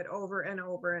using it over and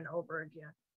over and over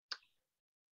again.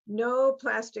 No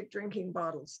plastic drinking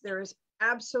bottles. There is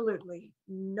absolutely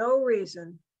no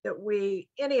reason that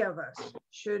any of us,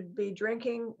 should be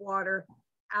drinking water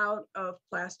out of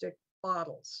plastic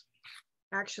bottles.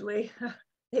 Actually,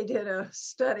 they did a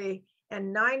study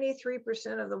and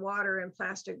 93% of the water in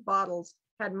plastic bottles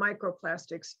had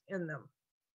microplastics in them.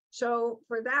 So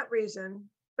for that reason,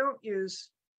 don't use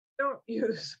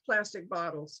plastic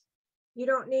bottles. You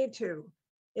don't need to.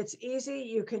 It's easy.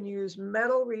 You can use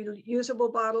metal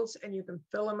reusable bottles and you can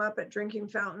fill them up at drinking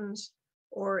fountains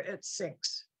or at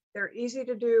sinks. They're easy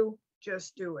to do,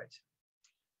 just do it.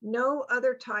 No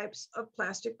other types of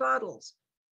plastic bottles.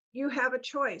 You have a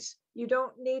choice. You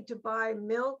don't need to buy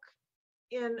milk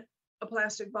in a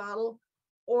plastic bottle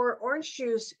or orange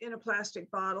juice in a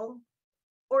plastic bottle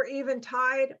or even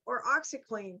Tide or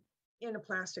OxyClean in a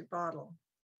plastic bottle.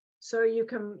 So you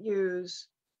can use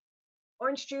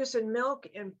orange juice and milk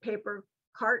in paper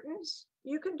cartons.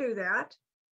 You can do that.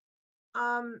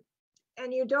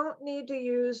 And you don't need to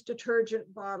use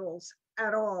detergent bottles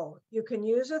at all. You can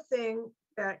use a thing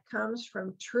that comes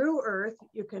from True Earth.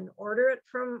 You can order it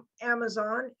from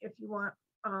Amazon if you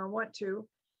want to.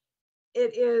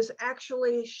 It is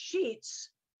actually sheets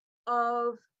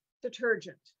of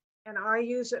detergent, and I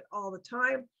use it all the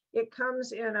time. It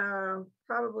comes in a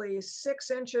probably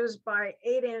 6 inches by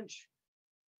 8 inch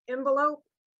envelope,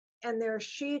 and there are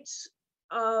sheets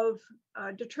of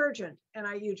detergent, and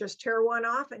you just tear one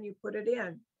off and you put it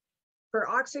in. For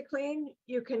OxyClean,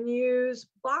 you can use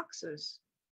boxes.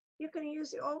 You can use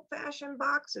the old-fashioned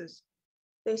boxes.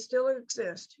 They still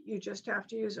exist. You just have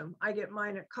to use them. I get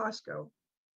mine at Costco.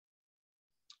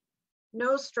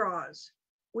 No straws.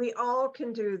 We all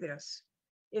can do this.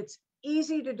 It's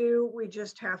easy to do. We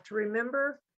just have to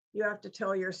remember. You have to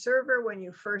tell your server when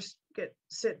you first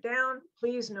sit down,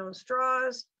 please no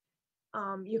straws.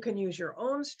 You can use your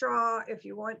own straw if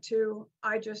you want to.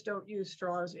 I just don't use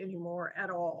straws anymore at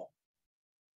all.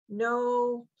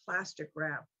 No plastic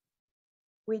wrap.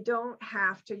 We don't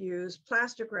have to use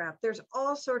plastic wrap. There's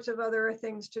all sorts of other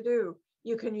things to do.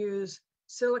 You can use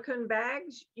silicone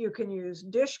bags, you can use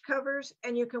dish covers,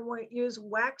 and you can use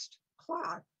waxed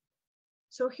cloth.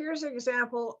 So here's an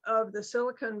example of the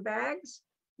silicone bags.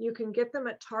 You can get them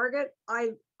at Target.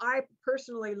 I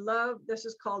personally love, this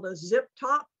is called a zip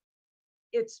top.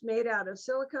 It's made out of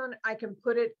silicone. I can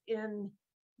put it in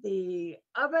the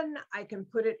oven. I can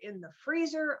put it in the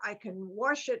freezer. I can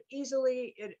wash it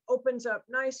easily. It opens up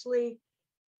nicely.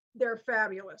 They're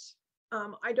fabulous.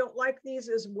 I don't like these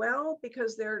as well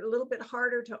because they're a little bit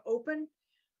harder to open,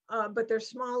 but they're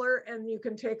smaller and you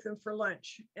can take them for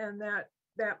lunch, and that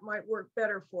might work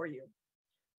better for you.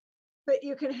 But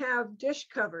you can have dish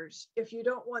covers. If you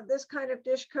don't want this kind of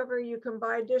dish cover, you can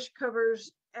buy dish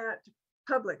covers at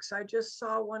Publix. I just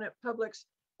saw one at Publix.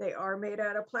 They are made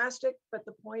out of plastic, but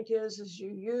the point is you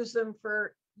use them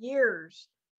for years.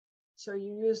 So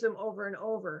you use them over and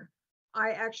over.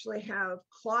 I actually have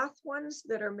cloth ones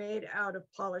that are made out of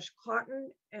polished cotton,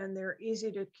 and they're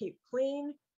easy to keep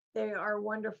clean. They are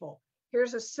wonderful.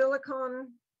 Here's a silicone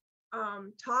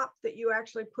top that you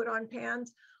actually put on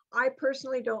pans. I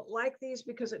personally don't like these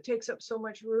because it takes up so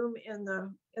much room in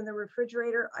the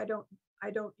refrigerator. I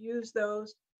don't use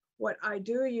those. What I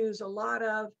do use a lot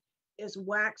of is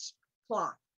waxed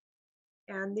cloth.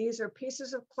 And these are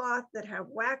pieces of cloth that have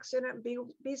wax in it,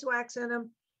 beeswax in them.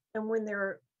 And when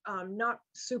they're not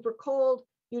super cold,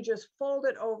 you just fold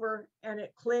it over and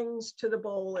it clings to the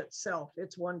bowl itself.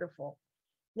 It's wonderful.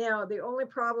 Now, the only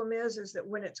problem is that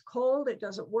when it's cold, it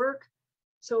doesn't work.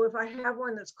 So if I have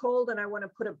one that's cold and I want to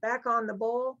put it back on the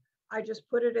bowl, I just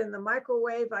put it in the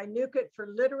microwave. I nuke it for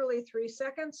literally 3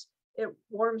 seconds. It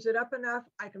warms it up enough.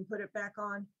 I can put it back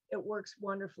on. It works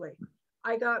wonderfully.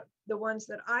 I got the ones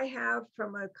that I have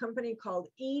from a company called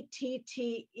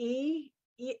ETTE,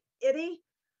 ITTY.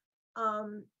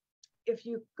 If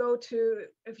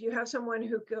you have someone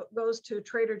who goes to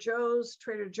Trader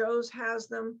Joe's has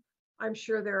them. I'm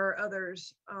sure there are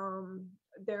others.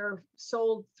 They're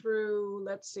sold through,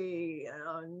 let's see,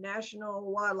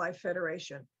 National Wildlife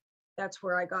Federation. That's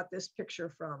where I got this picture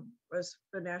from, was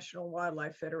the National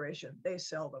Wildlife Federation. They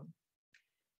sell them.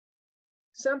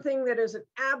 Something that is an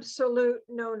absolute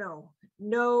no-no.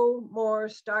 No more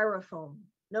styrofoam.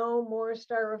 No more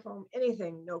styrofoam,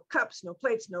 anything. No cups, no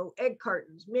plates, no egg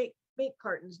cartons, meat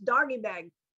cartons, doggy bag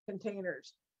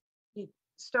containers.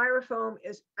 Styrofoam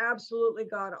is absolutely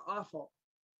god awful.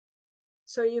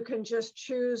 So you can just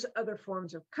choose other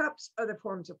forms of cups, other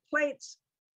forms of plates.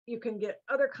 You can get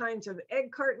other kinds of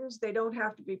egg cartons. They don't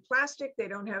have to be plastic. They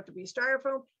don't have to be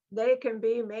styrofoam. They can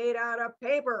be made out of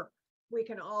paper. We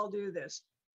can all do this.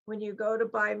 When you go to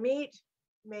buy meat,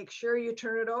 make sure you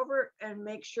turn it over and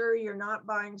make sure you're not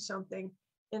buying something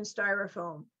in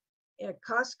styrofoam. At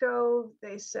Costco,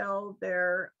 they sell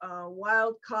their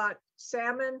wild-caught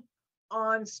salmon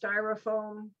on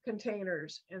styrofoam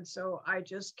containers. And so I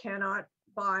just cannot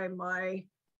buy my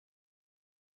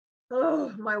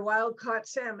wild-caught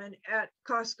salmon at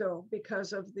Costco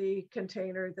because of the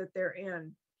container that they're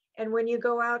in. And when you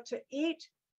go out to eat,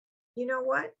 you know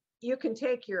what? You can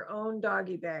take your own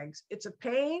doggy bags. It's a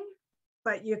pain,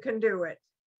 but you can do it.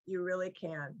 You really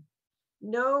can.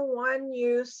 No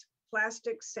one-use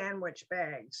plastic sandwich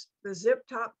bags. The zip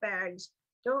top bags,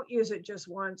 don't use it just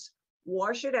once.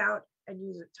 Wash it out and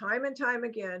use it time and time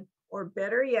again, or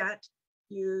better yet,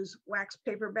 use wax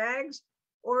paper bags,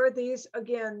 or these,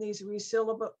 again, these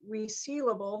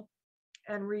resealable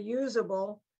and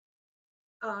reusable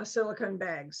silicone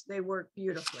bags. They work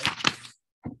beautifully.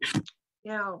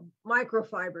 Now,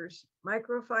 microfibers.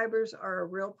 Microfibers are a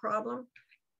real problem,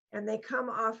 and they come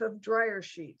off of dryer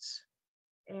sheets.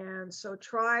 And so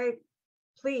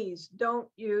please don't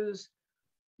use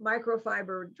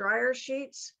microfiber dryer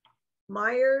sheets.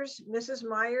 Mrs.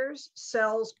 Myers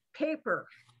sells paper,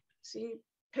 see,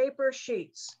 paper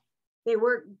sheets. They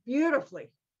work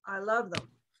beautifully. I love them.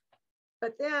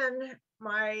 But then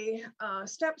my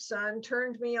stepson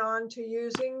turned me on to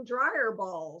using dryer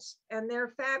balls, and they're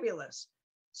fabulous.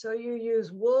 So you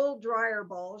use wool dryer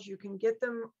balls. You can get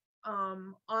them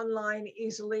online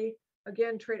easily.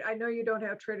 Again, I know you don't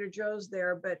have Trader Joe's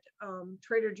there, but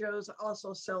Trader Joe's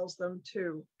also sells them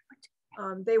too.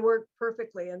 They work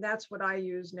perfectly, and that's what I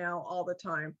use now all the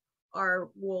time, are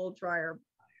wool dryer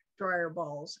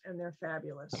balls, and they're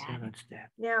fabulous.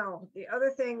 Now, the other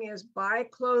thing is buy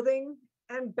clothing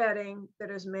and bedding that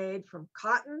is made from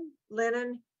cotton,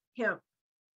 linen, hemp,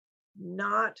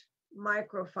 not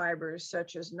microfibers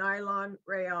such as nylon,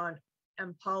 rayon,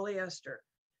 and polyester,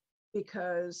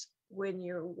 because when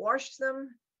you wash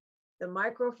them, the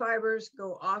microfibers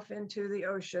go off into the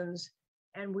oceans,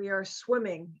 and we are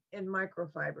swimming in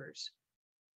microfibers.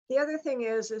 The other thing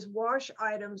is wash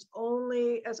items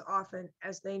only as often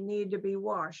as they need to be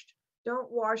washed.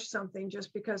 Don't wash something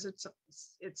just because it's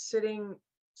sitting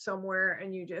somewhere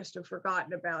and you just have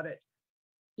forgotten about it.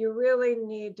 You really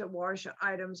need to wash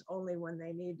items only when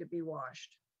they need to be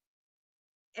washed.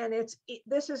 And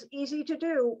this is easy to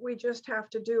do. We just have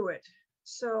to do it.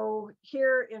 So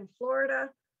here in Florida,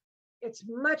 it's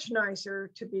much nicer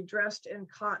to be dressed in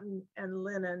cotton and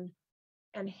linen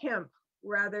and hemp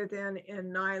rather than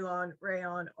in nylon,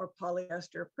 rayon, or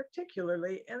polyester,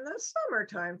 particularly in the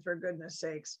summertime, for goodness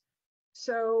sakes.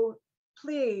 So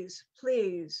please,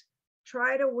 please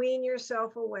try to wean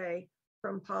yourself away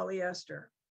from polyester.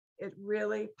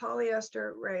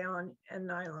 Polyester, rayon, and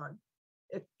nylon,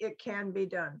 it can be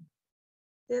done.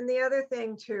 Then the other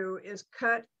thing too is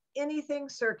cut anything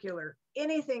circular,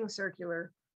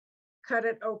 cut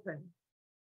it open.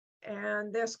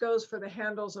 And this goes for the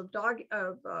handles of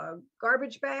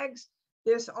garbage bags.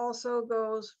 This also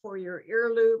goes for your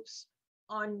ear loops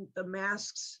on the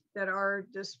masks that are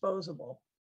disposable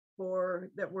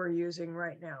that we're using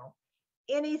right now.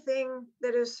 Anything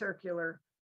that is circular,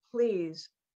 please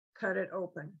cut it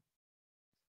open.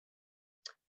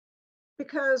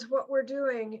 Because what we're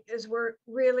doing is we're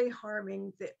really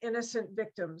harming the innocent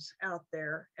victims out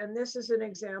there. And this is an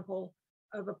example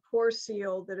of a poor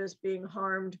seal that is being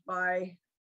harmed by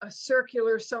a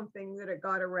circular something that it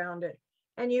got around it.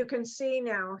 And you can see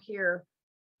now here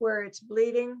where it's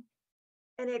bleeding,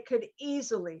 and it could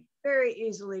easily, very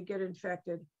easily get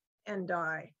infected and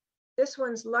die. This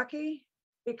one's lucky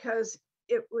because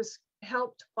it was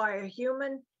helped by a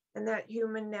human, and that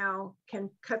human now can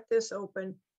cut this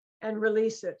open and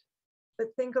release it.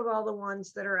 But think of all the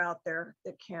ones that are out there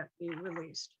that can't be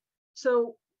released.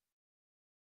 So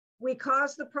we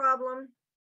caused the problem,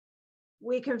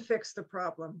 we can fix the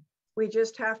problem. We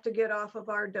just have to get off of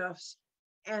our duffs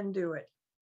and do it.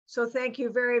 So thank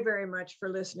you very, very much for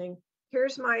listening.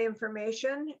 Here's my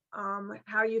information,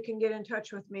 how you can get in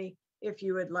touch with me if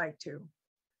you would like to.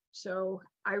 So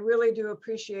I really do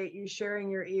appreciate you sharing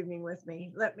your evening with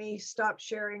me. Let me stop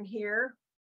sharing here.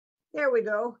 There we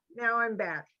go. Now I'm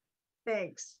back.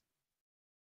 Thanks.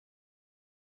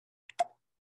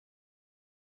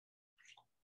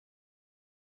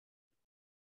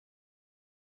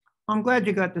 I'm glad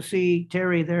you got to see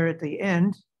Terry there at the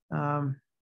end.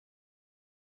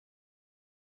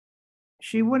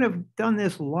 She would have done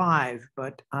this live,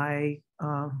 but I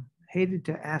hated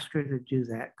to ask her to do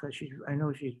that because I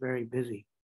know she's very busy.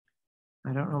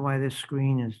 I don't know why this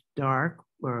screen is dark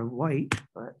or white,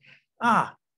 but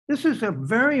this is a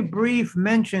very brief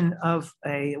mention of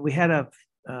we had a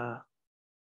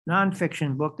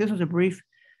nonfiction book. This is a brief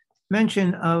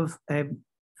mention of a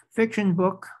fiction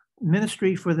book,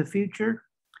 Ministry for the Future.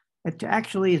 It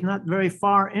actually is not very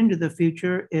far into the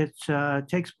future. It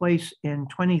takes place in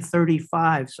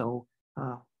 2035, so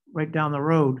right down the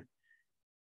road.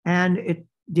 And it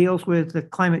deals with the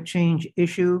climate change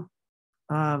issue.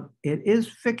 It is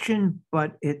fiction,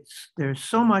 but there's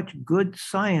so much good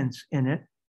science in it.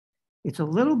 It's a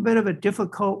little bit of a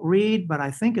difficult read, but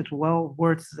I think it's well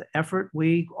worth the effort.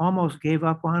 We almost gave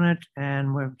up on it,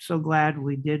 and we're so glad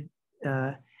we did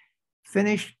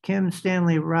finish. Kim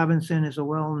Stanley Robinson is a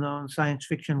well-known science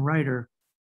fiction writer.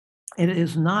 It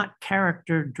is not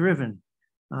character-driven.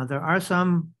 There are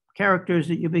some characters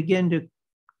that you begin to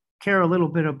care a little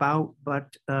bit about,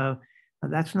 but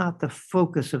that's not the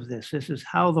focus of this. This is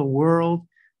how the world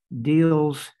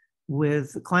deals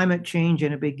with climate change,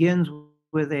 and it begins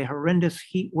with a horrendous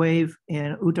heat wave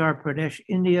in Uttar Pradesh,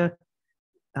 India.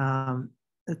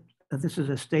 This is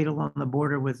a state along the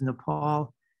border with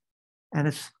Nepal, and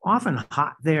it's often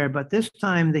hot there, but this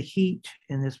time the heat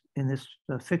in this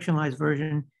fictionalized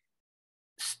version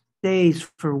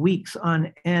stays for weeks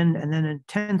on end and then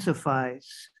intensifies,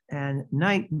 and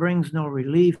night brings no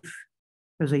relief.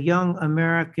 There's a young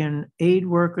American aid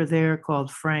worker there called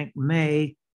Frank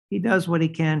May. He does what he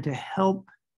can to help,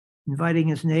 inviting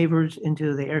his neighbors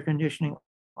into the air conditioning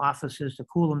offices to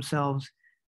cool themselves.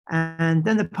 And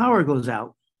then the power goes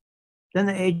out. Then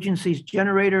the agency's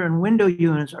generator and window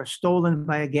units are stolen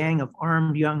by a gang of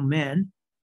armed young men.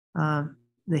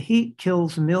 The heat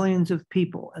kills millions of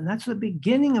people. And that's the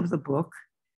beginning of the book.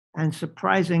 And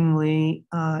surprisingly,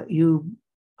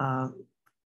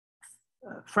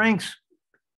 Frank's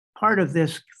part of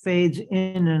this fades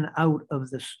in and out of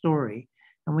the story.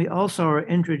 And we also are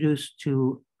introduced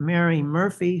to Mary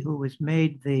Murphy, who was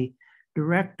made the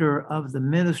director of the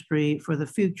Ministry for the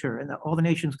Future. And all the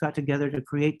nations got together to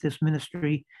create this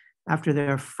ministry after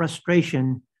their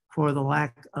frustration for the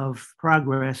lack of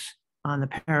progress on the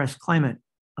Paris Climate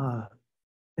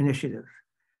Initiative.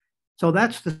 So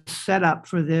that's the setup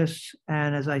for this.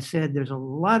 And as I said, there's a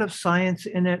lot of science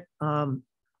in it.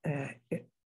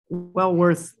 Well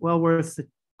worth the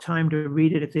time to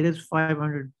read it. It is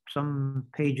 500 some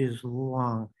pages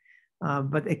long,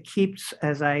 but it keeps,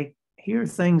 as I hear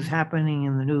things happening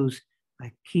in the news,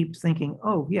 I keep thinking,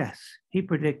 oh yes, he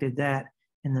predicted that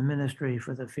in the Ministry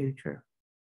for the Future.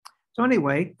 So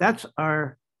anyway, that's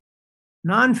our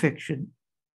nonfiction,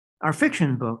 our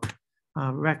fiction book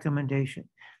recommendation.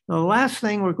 The last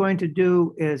thing we're going to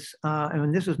do is,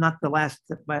 and this is not the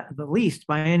least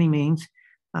by any means,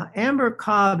 Amber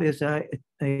Cobb is a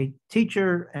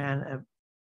teacher and an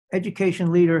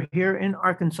education leader here in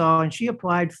Arkansas, and she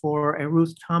applied for a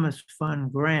Ruth Thomas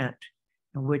Fund grant,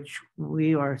 in which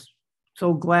we are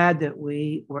so glad that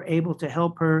we were able to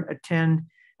help her attend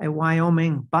a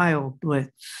Wyoming BioBlitz.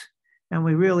 And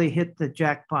we really hit the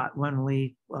jackpot when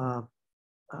we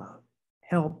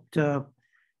helped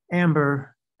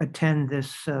Amber attend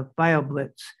this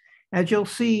BioBlitz. As you'll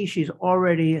see, she's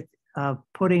already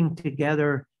putting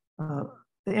together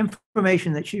the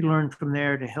information that she learned from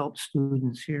there to help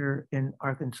students here in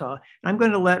Arkansas. I'm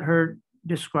going to let her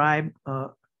describe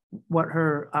what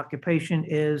her occupation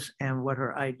is and what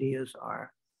her ideas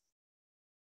are.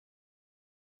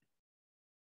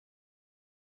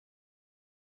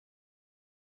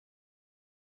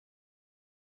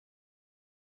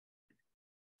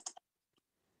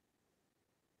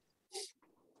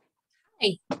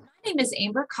 Hi, my name is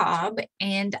Amber Cobb,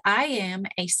 and I am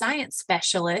a science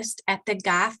specialist at the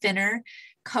Fenter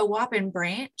Co-op and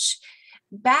branch.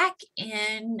 Back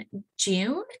in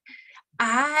June,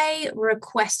 I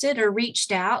requested or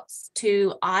reached out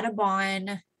to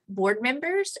Audubon board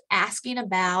members asking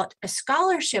about a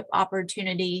scholarship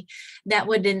opportunity that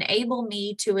would enable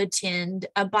me to attend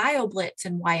a BioBlitz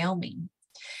in Wyoming.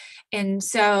 And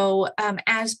so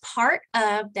as part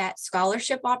of that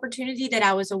scholarship opportunity that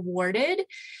I was awarded,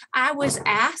 I was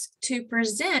asked to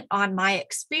present on my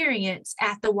experience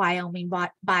at the Wyoming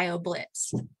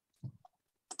BioBlitz.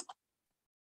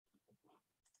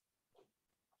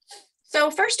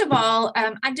 So first of all,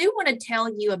 I do want to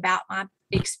tell you about my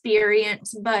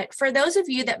experience, but for those of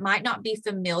you that might not be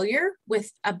familiar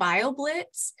with a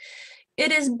BioBlitz,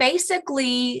 it is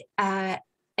basically an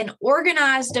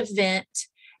organized event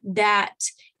that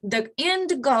the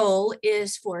end goal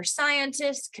is for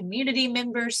scientists, community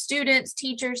members, students,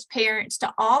 teachers, parents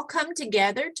to all come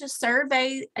together to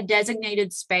survey a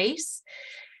designated space.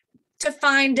 to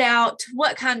find out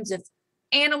what kinds of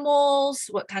animals,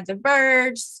 what kinds of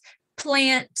birds,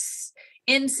 plants,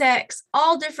 insects,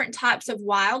 all different types of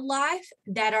wildlife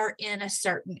that are in a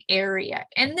certain area.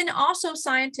 And then also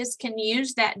scientists can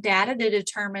use that data to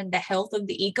determine the health of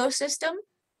the ecosystem.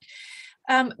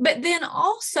 But then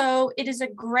also it is a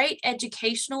great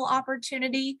educational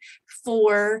opportunity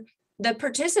for the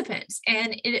participants.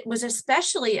 And it was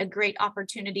especially a great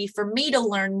opportunity for me to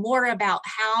learn more about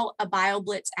how a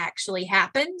BioBlitz actually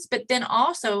happens, but then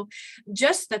also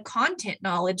just the content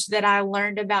knowledge that I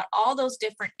learned about all those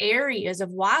different areas of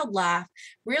wildlife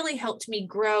really helped me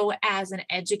grow as an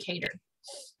educator.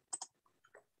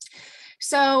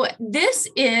 So this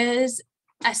is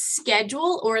a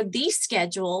schedule, or the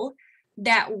schedule,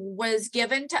 that was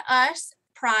given to us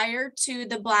prior to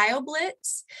the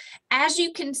BioBlitz. As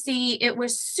you can see, it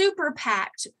was super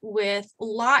packed with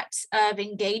lots of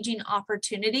engaging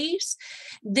opportunities.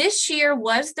 This year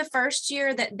was the first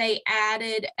year that they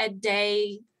added a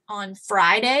day on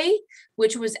Friday,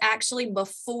 which was actually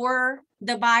before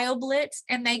the BioBlitz,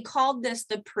 and they called this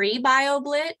the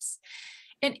pre-BioBlitz.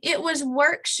 And it was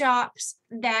workshops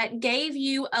that gave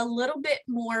you a little bit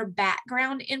more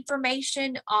background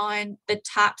information on the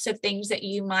types of things that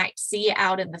you might see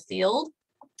out in the field.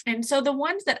 And so the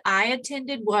ones that I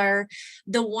attended were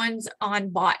the ones on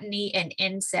botany and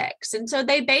insects. And so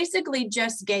they basically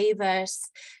just gave us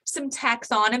some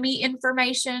taxonomy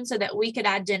information so that we could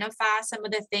identify some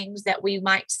of the things that we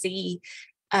might see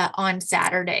on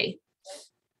Saturday.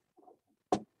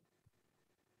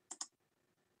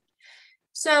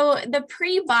 So the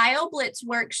pre-BioBlitz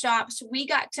workshops, we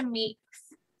got to meet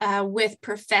with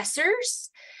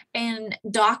professors and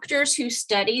doctors who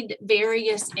studied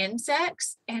various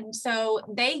insects. And so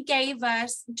they gave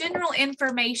us general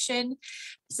information,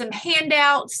 some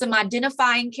handouts, some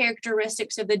identifying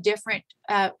characteristics of the different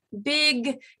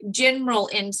big general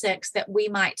insects that we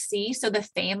might see. So the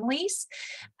families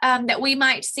that we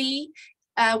might see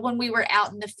when we were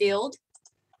out in the field.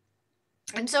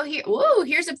 And so here, whoa,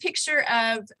 here's a picture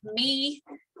of me.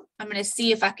 I'm going to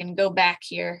see if I can go back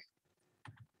here.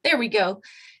 There we go.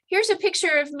 Here's a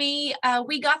picture of me.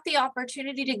 We got the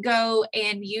opportunity to go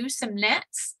and use some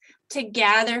nets to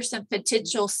gather some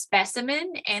potential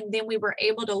specimen. And then we were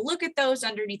able to look at those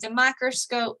underneath a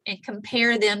microscope and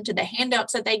compare them to the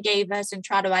handouts that they gave us and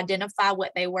try to identify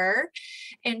what they were.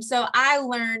 And so I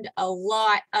learned a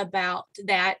lot about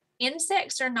that.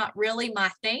 Insects are not really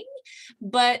my thing,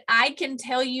 but I can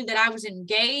tell you that I was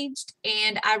engaged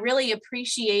and I really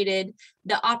appreciated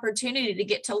the opportunity to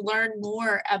get to learn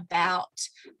more about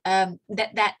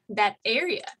that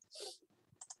area.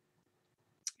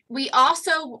 We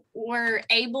also were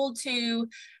able to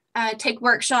take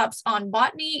workshops on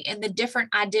botany and the different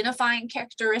identifying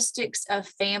characteristics of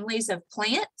families of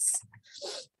plants.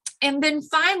 And then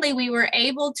finally, we were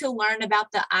able to learn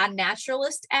about the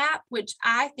iNaturalist app, which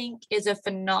I think is a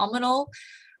phenomenal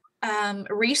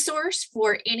resource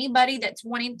for anybody that's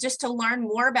wanting just to learn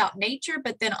more about nature,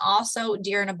 but then also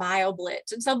during a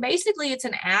BioBlitz. And so basically, it's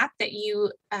an app that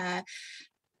you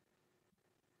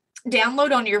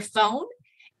download on your phone,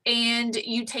 and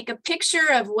you take a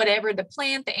picture of whatever the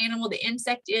plant, the animal, the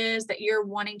insect is that you're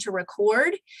wanting to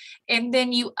record, and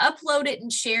then you upload it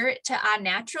and share it to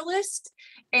iNaturalist.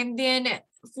 And then,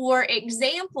 for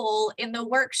example, in the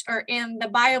works or in the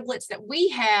BioBlitz that we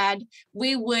had,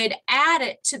 we would add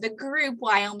it to the group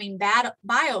Wyoming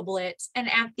BioBlitz, and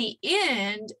at the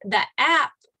end, the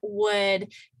app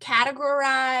would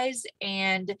categorize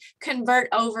and convert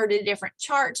over to different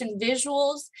charts and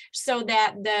visuals so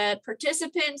that the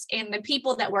participants and the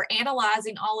people that were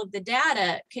analyzing all of the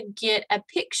data could get a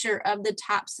picture of the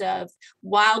types of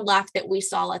wildlife that we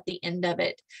saw at the end of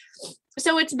it.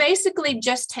 So it's basically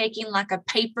just taking like a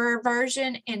paper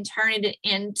version and turning it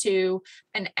into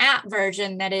an app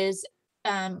version that is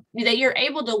that you're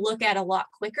able to look at a lot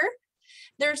quicker.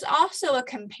 There's also a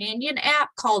companion app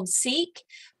called Seek,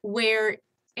 where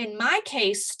in my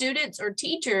case, students or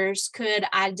teachers could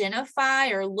identify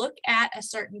or look at a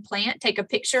certain plant, take a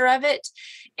picture of it,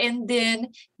 and then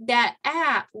that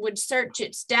app would search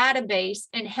its database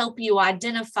and help you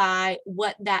identify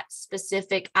what that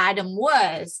specific item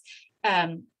was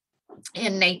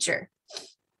in nature.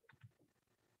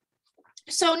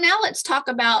 So now let's talk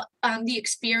about the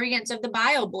experience of the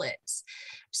BioBlitz.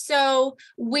 So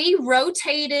we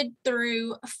rotated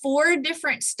through 4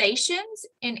 different stations,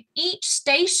 and each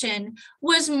station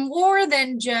was more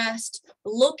than just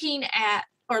looking at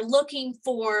or looking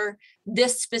for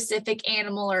this specific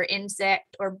animal or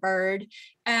insect or bird.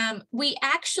 We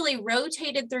actually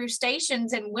rotated through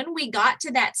stations, and when we got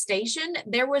to that station,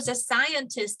 there was a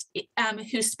scientist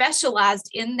who specialized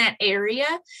in that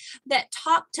area that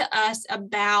talked to us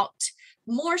about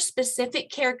more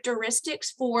specific characteristics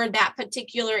for that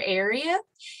particular area.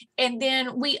 And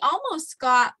then we almost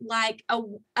got like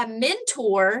a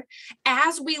mentor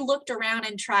as we looked around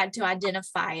and tried to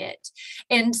identify it.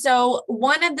 And so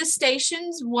one of the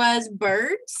stations was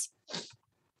birds.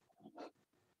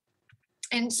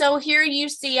 And so here you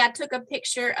see, I took a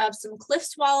picture of some cliff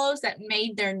swallows that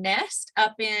made their nest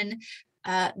up in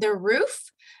the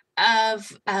roof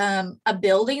of a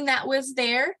building that was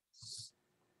there.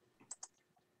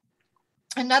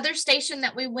 Another station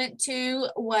that we went to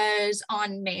was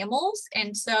on mammals.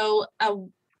 And so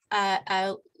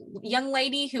a young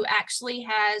lady who actually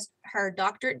has her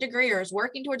doctorate degree or is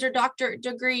working towards her doctorate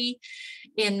degree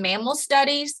in mammal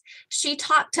studies, she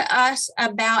talked to us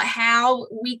about how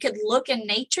we could look in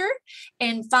nature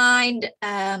and find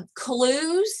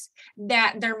clues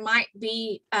that there might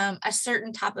be a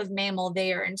certain type of mammal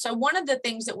there. And so one of the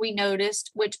things that we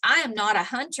noticed, which I am not a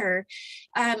hunter,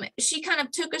 she kind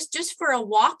of took us just for a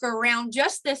walk around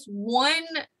just this one,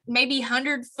 maybe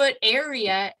 100-foot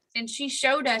area. And she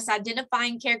showed us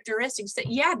identifying characteristics that,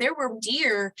 yeah, there were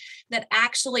deer that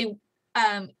actually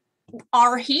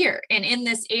are here and in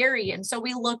this area. And so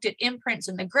we looked at imprints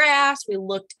in the grass, we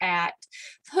looked at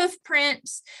hoof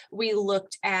prints, we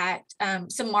looked at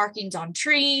some markings on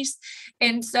trees.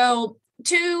 And so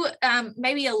to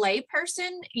maybe a lay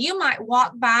person, you might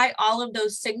walk by all of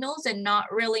those signals and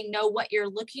not really know what you're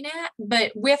looking at.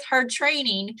 But with her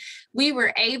training, we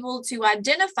were able to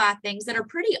identify things that are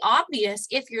pretty obvious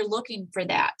if you're looking for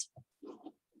that.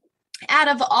 Out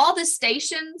of all the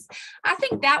stations, I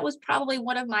think that was probably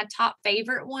one of my top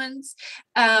favorite ones,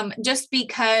 just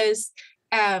because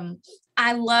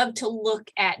I love to look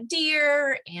at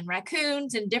deer and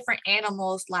raccoons and different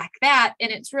animals like that. And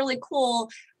it's really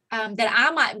cool that I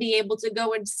might be able to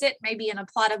go and sit maybe in a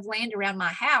plot of land around my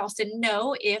house and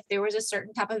know if there was a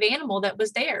certain type of animal that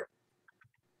was there.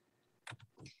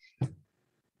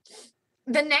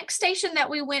 The next station that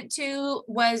we went to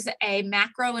was a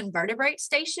macroinvertebrate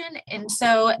station. And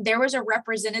so there was a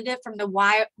representative from the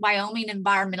Wyoming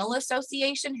Environmental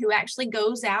Association who actually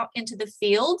goes out into the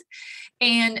field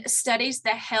and studies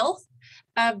the health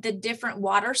of the different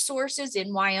water sources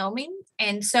in Wyoming.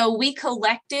 And so we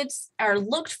collected or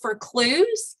looked for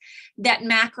clues that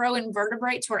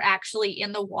macroinvertebrates were actually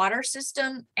in the water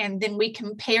system. And then we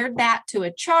compared that to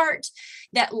a chart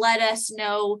that let us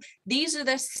know these are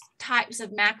the types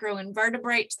of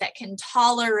macroinvertebrates that can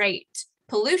tolerate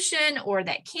pollution or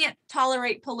that can't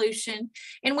tolerate pollution.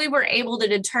 And we were able to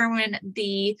determine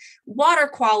the water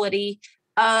quality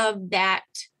of that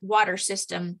water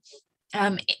system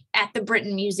at the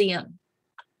Britain Museum.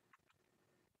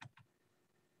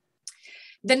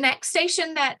 The next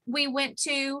station that we went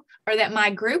to, or that my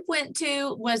group went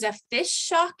to, was a fish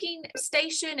shocking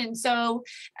station. And so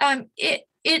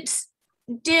it's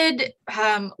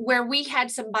where we had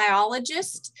some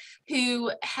biologists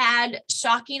who had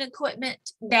shocking equipment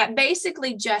that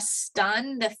basically just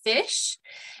stun the fish.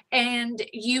 And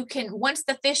you can, once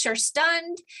the fish are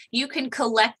stunned, you can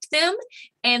collect them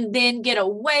and then get a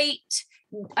weight,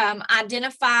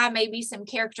 identify maybe some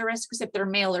characteristics if they're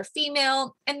male or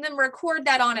female, and then record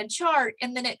that on a chart.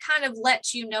 And then it kind of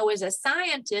lets you know as a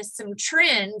scientist some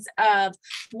trends of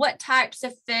what types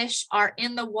of fish are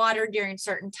in the water during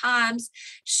certain times.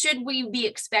 Should we be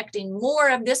expecting more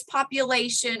of this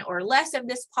population or less of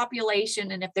this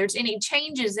population? And if there's any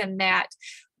changes in that,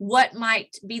 what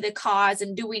might be the cause,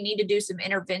 and do we need to do some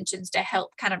interventions to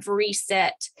help kind of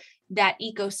reset that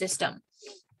ecosystem?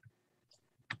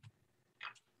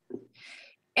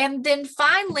 And then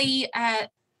finally,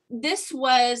 this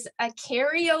was a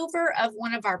carryover of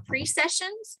one of our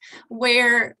pre-sessions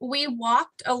where we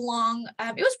walked along,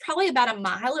 it was probably about a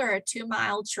mile or a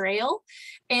 2-mile trail,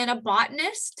 and a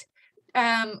botanist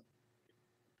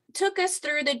took us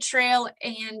through the trail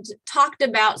and talked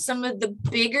about some of the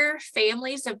bigger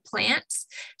families of plants.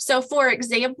 So for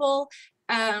example,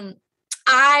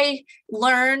 I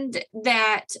learned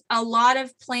that a lot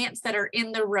of plants that are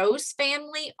in the rose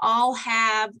family all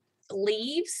have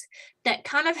leaves that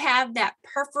kind of have that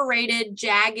perforated,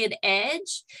 jagged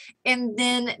edge. And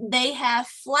then they have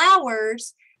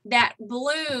flowers that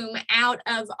bloom out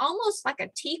of almost like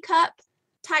a teacup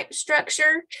type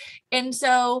structure. And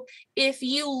so if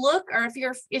you look, or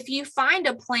if you find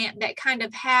a plant that kind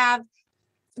of have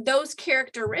those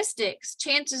characteristics,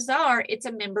 chances are it's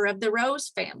a member of the rose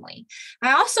family.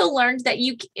 I also learned that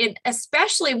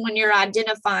especially when you're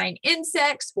identifying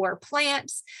insects or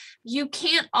plants, you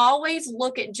can't always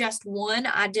look at just one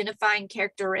identifying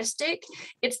characteristic.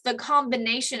 It's the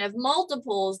combination of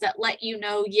multiples that let you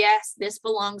know, yes, this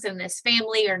belongs in this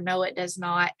family, or no, it does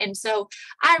not. And so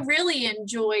I really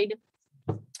enjoyed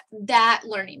that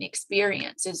learning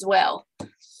experience as well.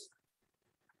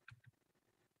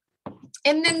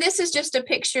 And then this is just a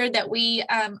picture that we,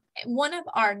 one of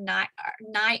our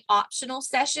night optional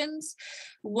sessions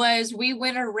was we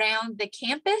went around the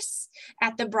campus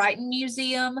at the Brighton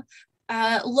Museum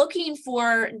looking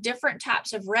for different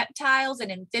types of reptiles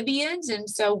and amphibians. And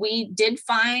so we did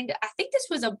find, I think this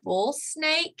was a bull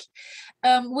snake.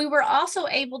 We were also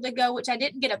able to go, which I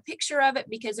didn't get a picture of it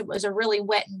because it was a really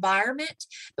wet environment,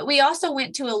 but we also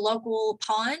went to a local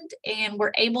pond and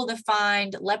were able to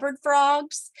find leopard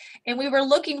frogs. And we were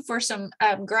looking for some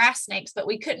grass snakes, but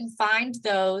we couldn't find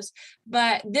those.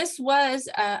 But this was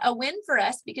a win for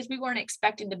us because we weren't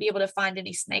expecting to be able to find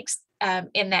any snakes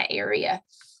in that area.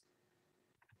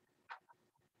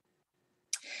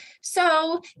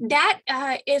 So that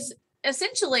is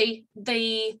essentially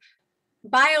the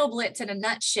BioBlitz in a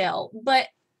nutshell. But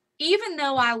even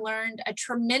though I learned a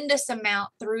tremendous amount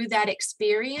through that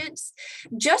experience,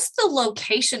 just the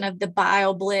location of the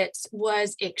BioBlitz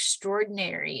was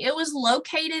extraordinary. It was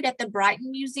located at the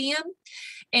Brighton Museum,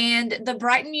 and the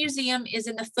Brighton Museum is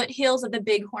in the foothills of the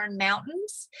Bighorn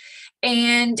Mountains.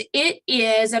 And it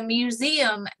is a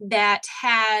museum that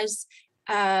has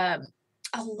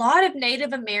a lot of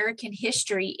Native American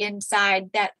history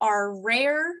inside that are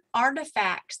rare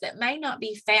artifacts that may not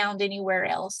be found anywhere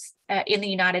else in the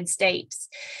United States.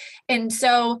 And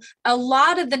so a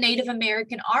lot of the Native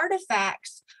American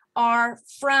artifacts are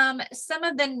from some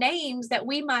of the names that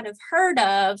we might have heard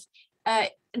of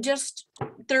just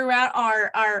throughout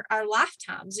our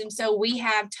lifetimes. And so we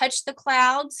have Touch the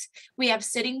Clouds, we have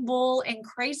Sitting Bull, and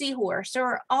Crazy Horse. So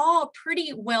are all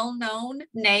pretty well-known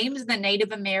names in the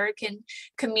Native American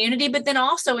community, but then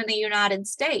also in the United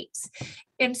States.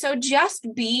 And so just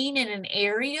being in an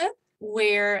area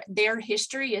where their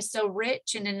history is so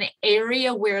rich and in an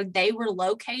area where they were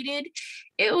located,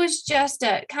 it was just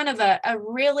a kind of a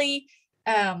really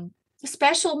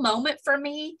special moment for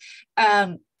me.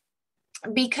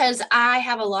 Because I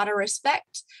have a lot of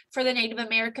respect for the Native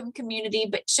American community,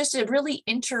 but it's just a really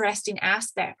interesting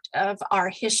aspect of our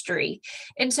history.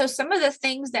 And so some of the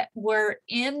things that were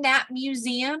in that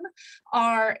museum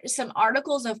are some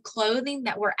articles of clothing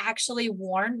that were actually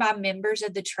worn by members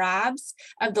of the tribes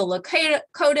of the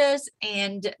Lakotas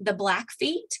and the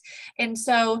Blackfeet. And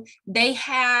so they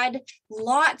had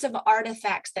lots of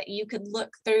artifacts that you could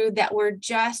look through that were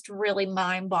just really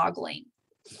mind-boggling.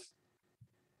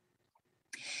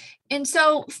 And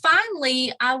so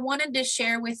finally, I wanted to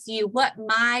share with you what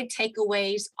my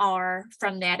takeaways are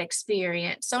from that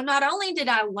experience. So not only did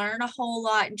I learn a whole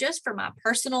lot just for my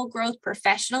personal growth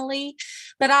professionally,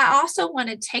 but I also want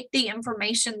to take the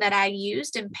information that I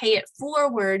used and pay it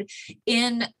forward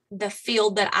in the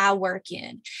field that I work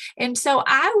in. And so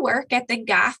I work at the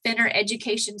Fenter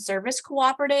Education Service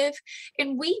Cooperative,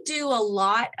 and we do a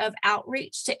lot of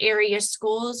outreach to area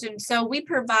schools. And so we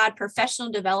provide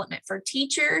professional development for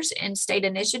teachers and state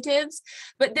initiatives,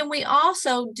 but then we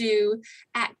also do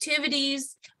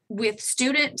activities with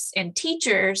students and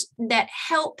teachers that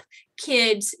help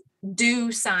kids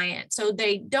do science. So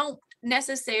they don't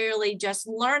necessarily just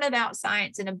learn about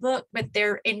science in a book, but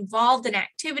they're involved in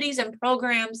activities and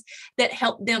programs that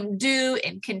help them do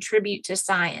and contribute to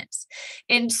science.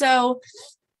 And so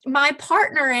my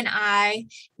partner and I,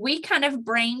 we kind of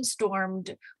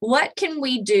brainstormed, what can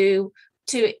we do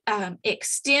to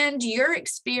extend your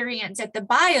experience at the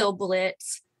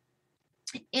BioBlitz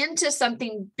into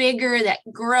something bigger that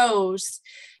grows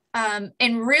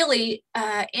and really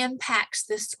impacts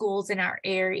the schools in our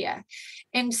area.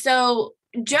 And so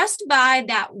just by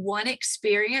that one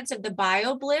experience of the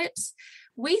BioBlitz,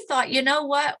 we thought, you know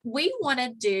what, we want to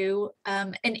do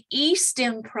an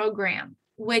eSTEM program,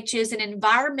 which is an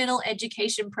environmental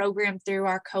education program through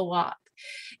our co-op.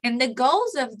 And the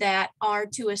goals of that are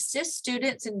to assist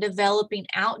students in developing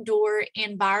outdoor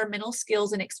environmental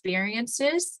skills and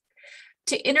experiences,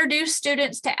 to introduce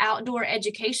students to outdoor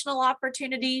educational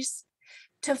opportunities,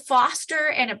 to foster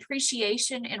an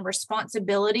appreciation and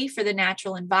responsibility for the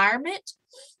natural environment,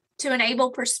 to enable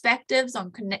perspectives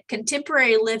on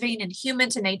contemporary living and human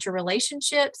to nature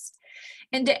relationships,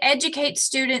 and to educate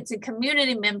students and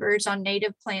community members on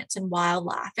native plants and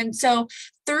wildlife. And so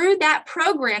through that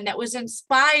program that was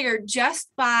inspired just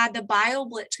by the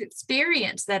BioBlitz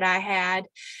experience that I had,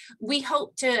 we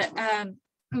hope to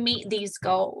meet these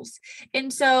goals.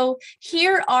 And so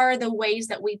here are the ways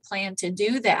that we plan to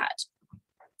do that.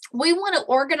 We want to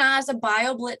organize a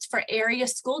BioBlitz for area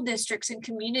school districts and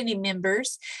community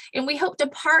members, and we hope to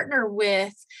partner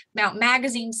with Mount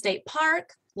Magazine State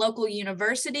Park, local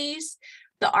universities,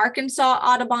 the Arkansas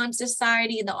Audubon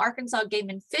Society, and the Arkansas Game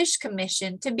and Fish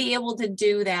Commission to be able to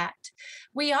do that.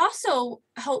 We also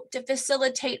hope to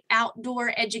facilitate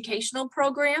outdoor educational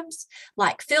programs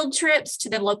like field trips to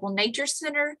the local nature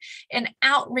center and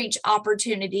outreach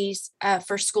opportunities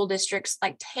for school districts,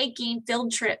 like taking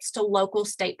field trips to local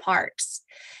state parks.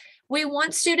 We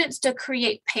want students to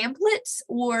create pamphlets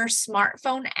or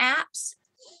smartphone apps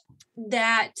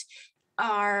that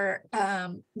are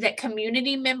that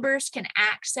community members can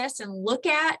access and look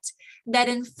at, that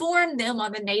inform them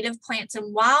on the native plants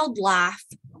and wildlife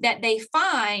that they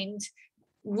find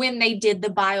when they did the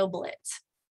BioBlitz.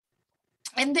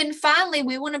 And then finally,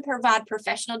 we want to provide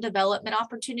professional development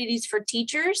opportunities for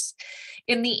teachers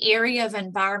in the area of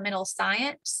environmental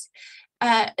science,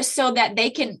 so that they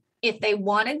can, if they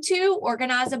wanted to,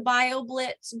 organize a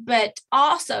BioBlitz, but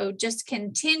also just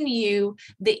continue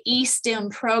the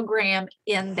eSTEM program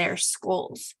in their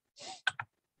schools.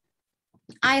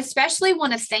 I especially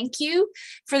want to thank you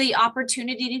for the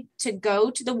opportunity to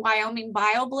go to the Wyoming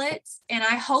BioBlitz, and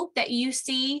I hope that you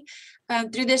see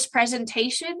through this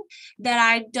presentation that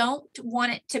I don't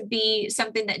want it to be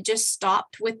something that just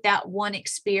stopped with that one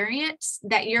experience,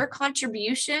 that your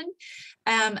contribution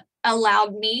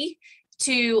allowed me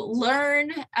to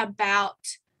learn about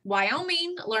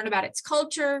Wyoming, learn about its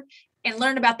culture, and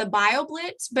learn about the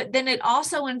BioBlitz, but then it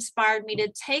also inspired me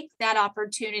to take that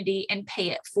opportunity and pay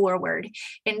it forward.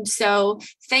 And so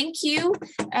thank you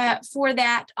for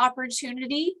that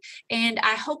opportunity. And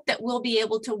I hope that we'll be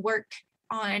able to work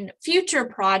on future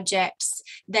projects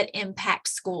that impact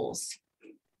schools.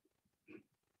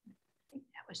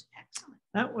 That was excellent.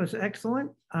 That was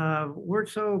excellent. We're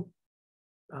so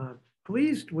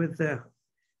pleased with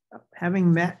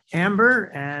having met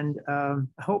Amber, and I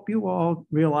hope you all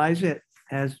realize it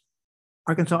as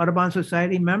Arkansas Audubon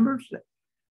Society members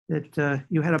that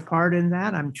you had a part in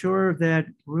that. I'm sure that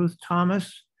Ruth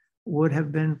Thomas would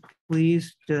have been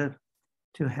pleased to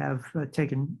have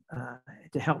taken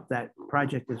to help that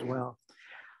project as well.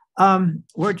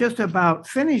 We're just about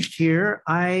finished here.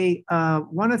 I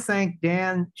want to thank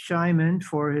Dan Scheinman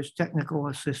for his technical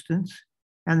assistance,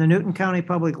 and the Newton County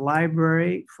Public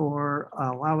Library for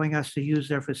allowing us to use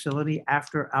their facility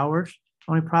after hours.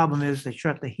 Only problem is they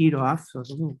shut the heat off, so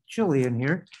it's a little chilly in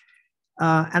here.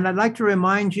 And I'd like to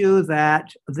remind you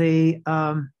that the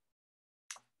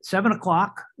 7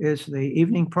 o'clock is the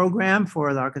evening program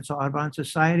for the Arkansas Audubon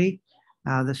Society.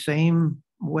 The same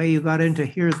way you got in to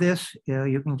hear this,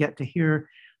 you can get to hear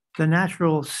the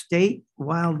Natural State.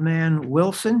 Wildman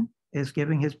Wilson is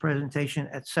giving his presentation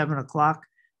at 7 o'clock,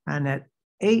 and at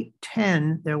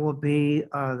 8:10, there will be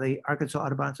the Arkansas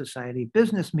Audubon Society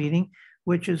business meeting,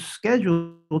 which is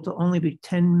scheduled to only be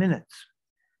 10 minutes.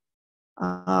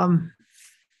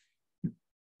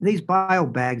 These bio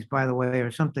bags, by the way, are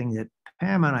something that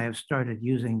Pam and I have started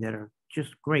using that are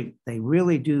just great. They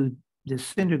really do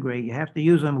disintegrate. You have to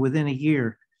use them within a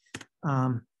year.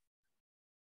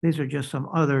 These are just some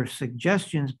other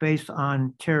suggestions based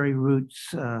on Terry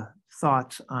Root's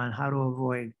thoughts on how to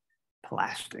avoid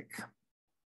plastic.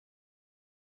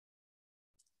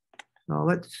 So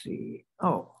let's see.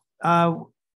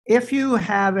 If you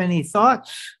have any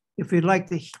thoughts, if you'd like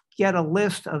to get a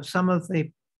list of some of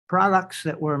the products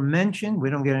that were mentioned, we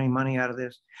don't get any money out of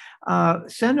this,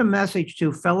 send a message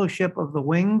to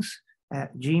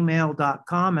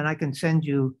fellowshipofthewings@gmail.com, and I can send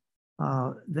you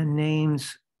the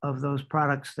names of those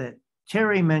products that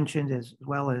Terry mentioned, as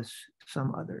well as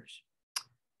some others.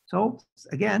 So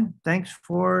again, thanks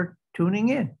for tuning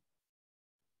in.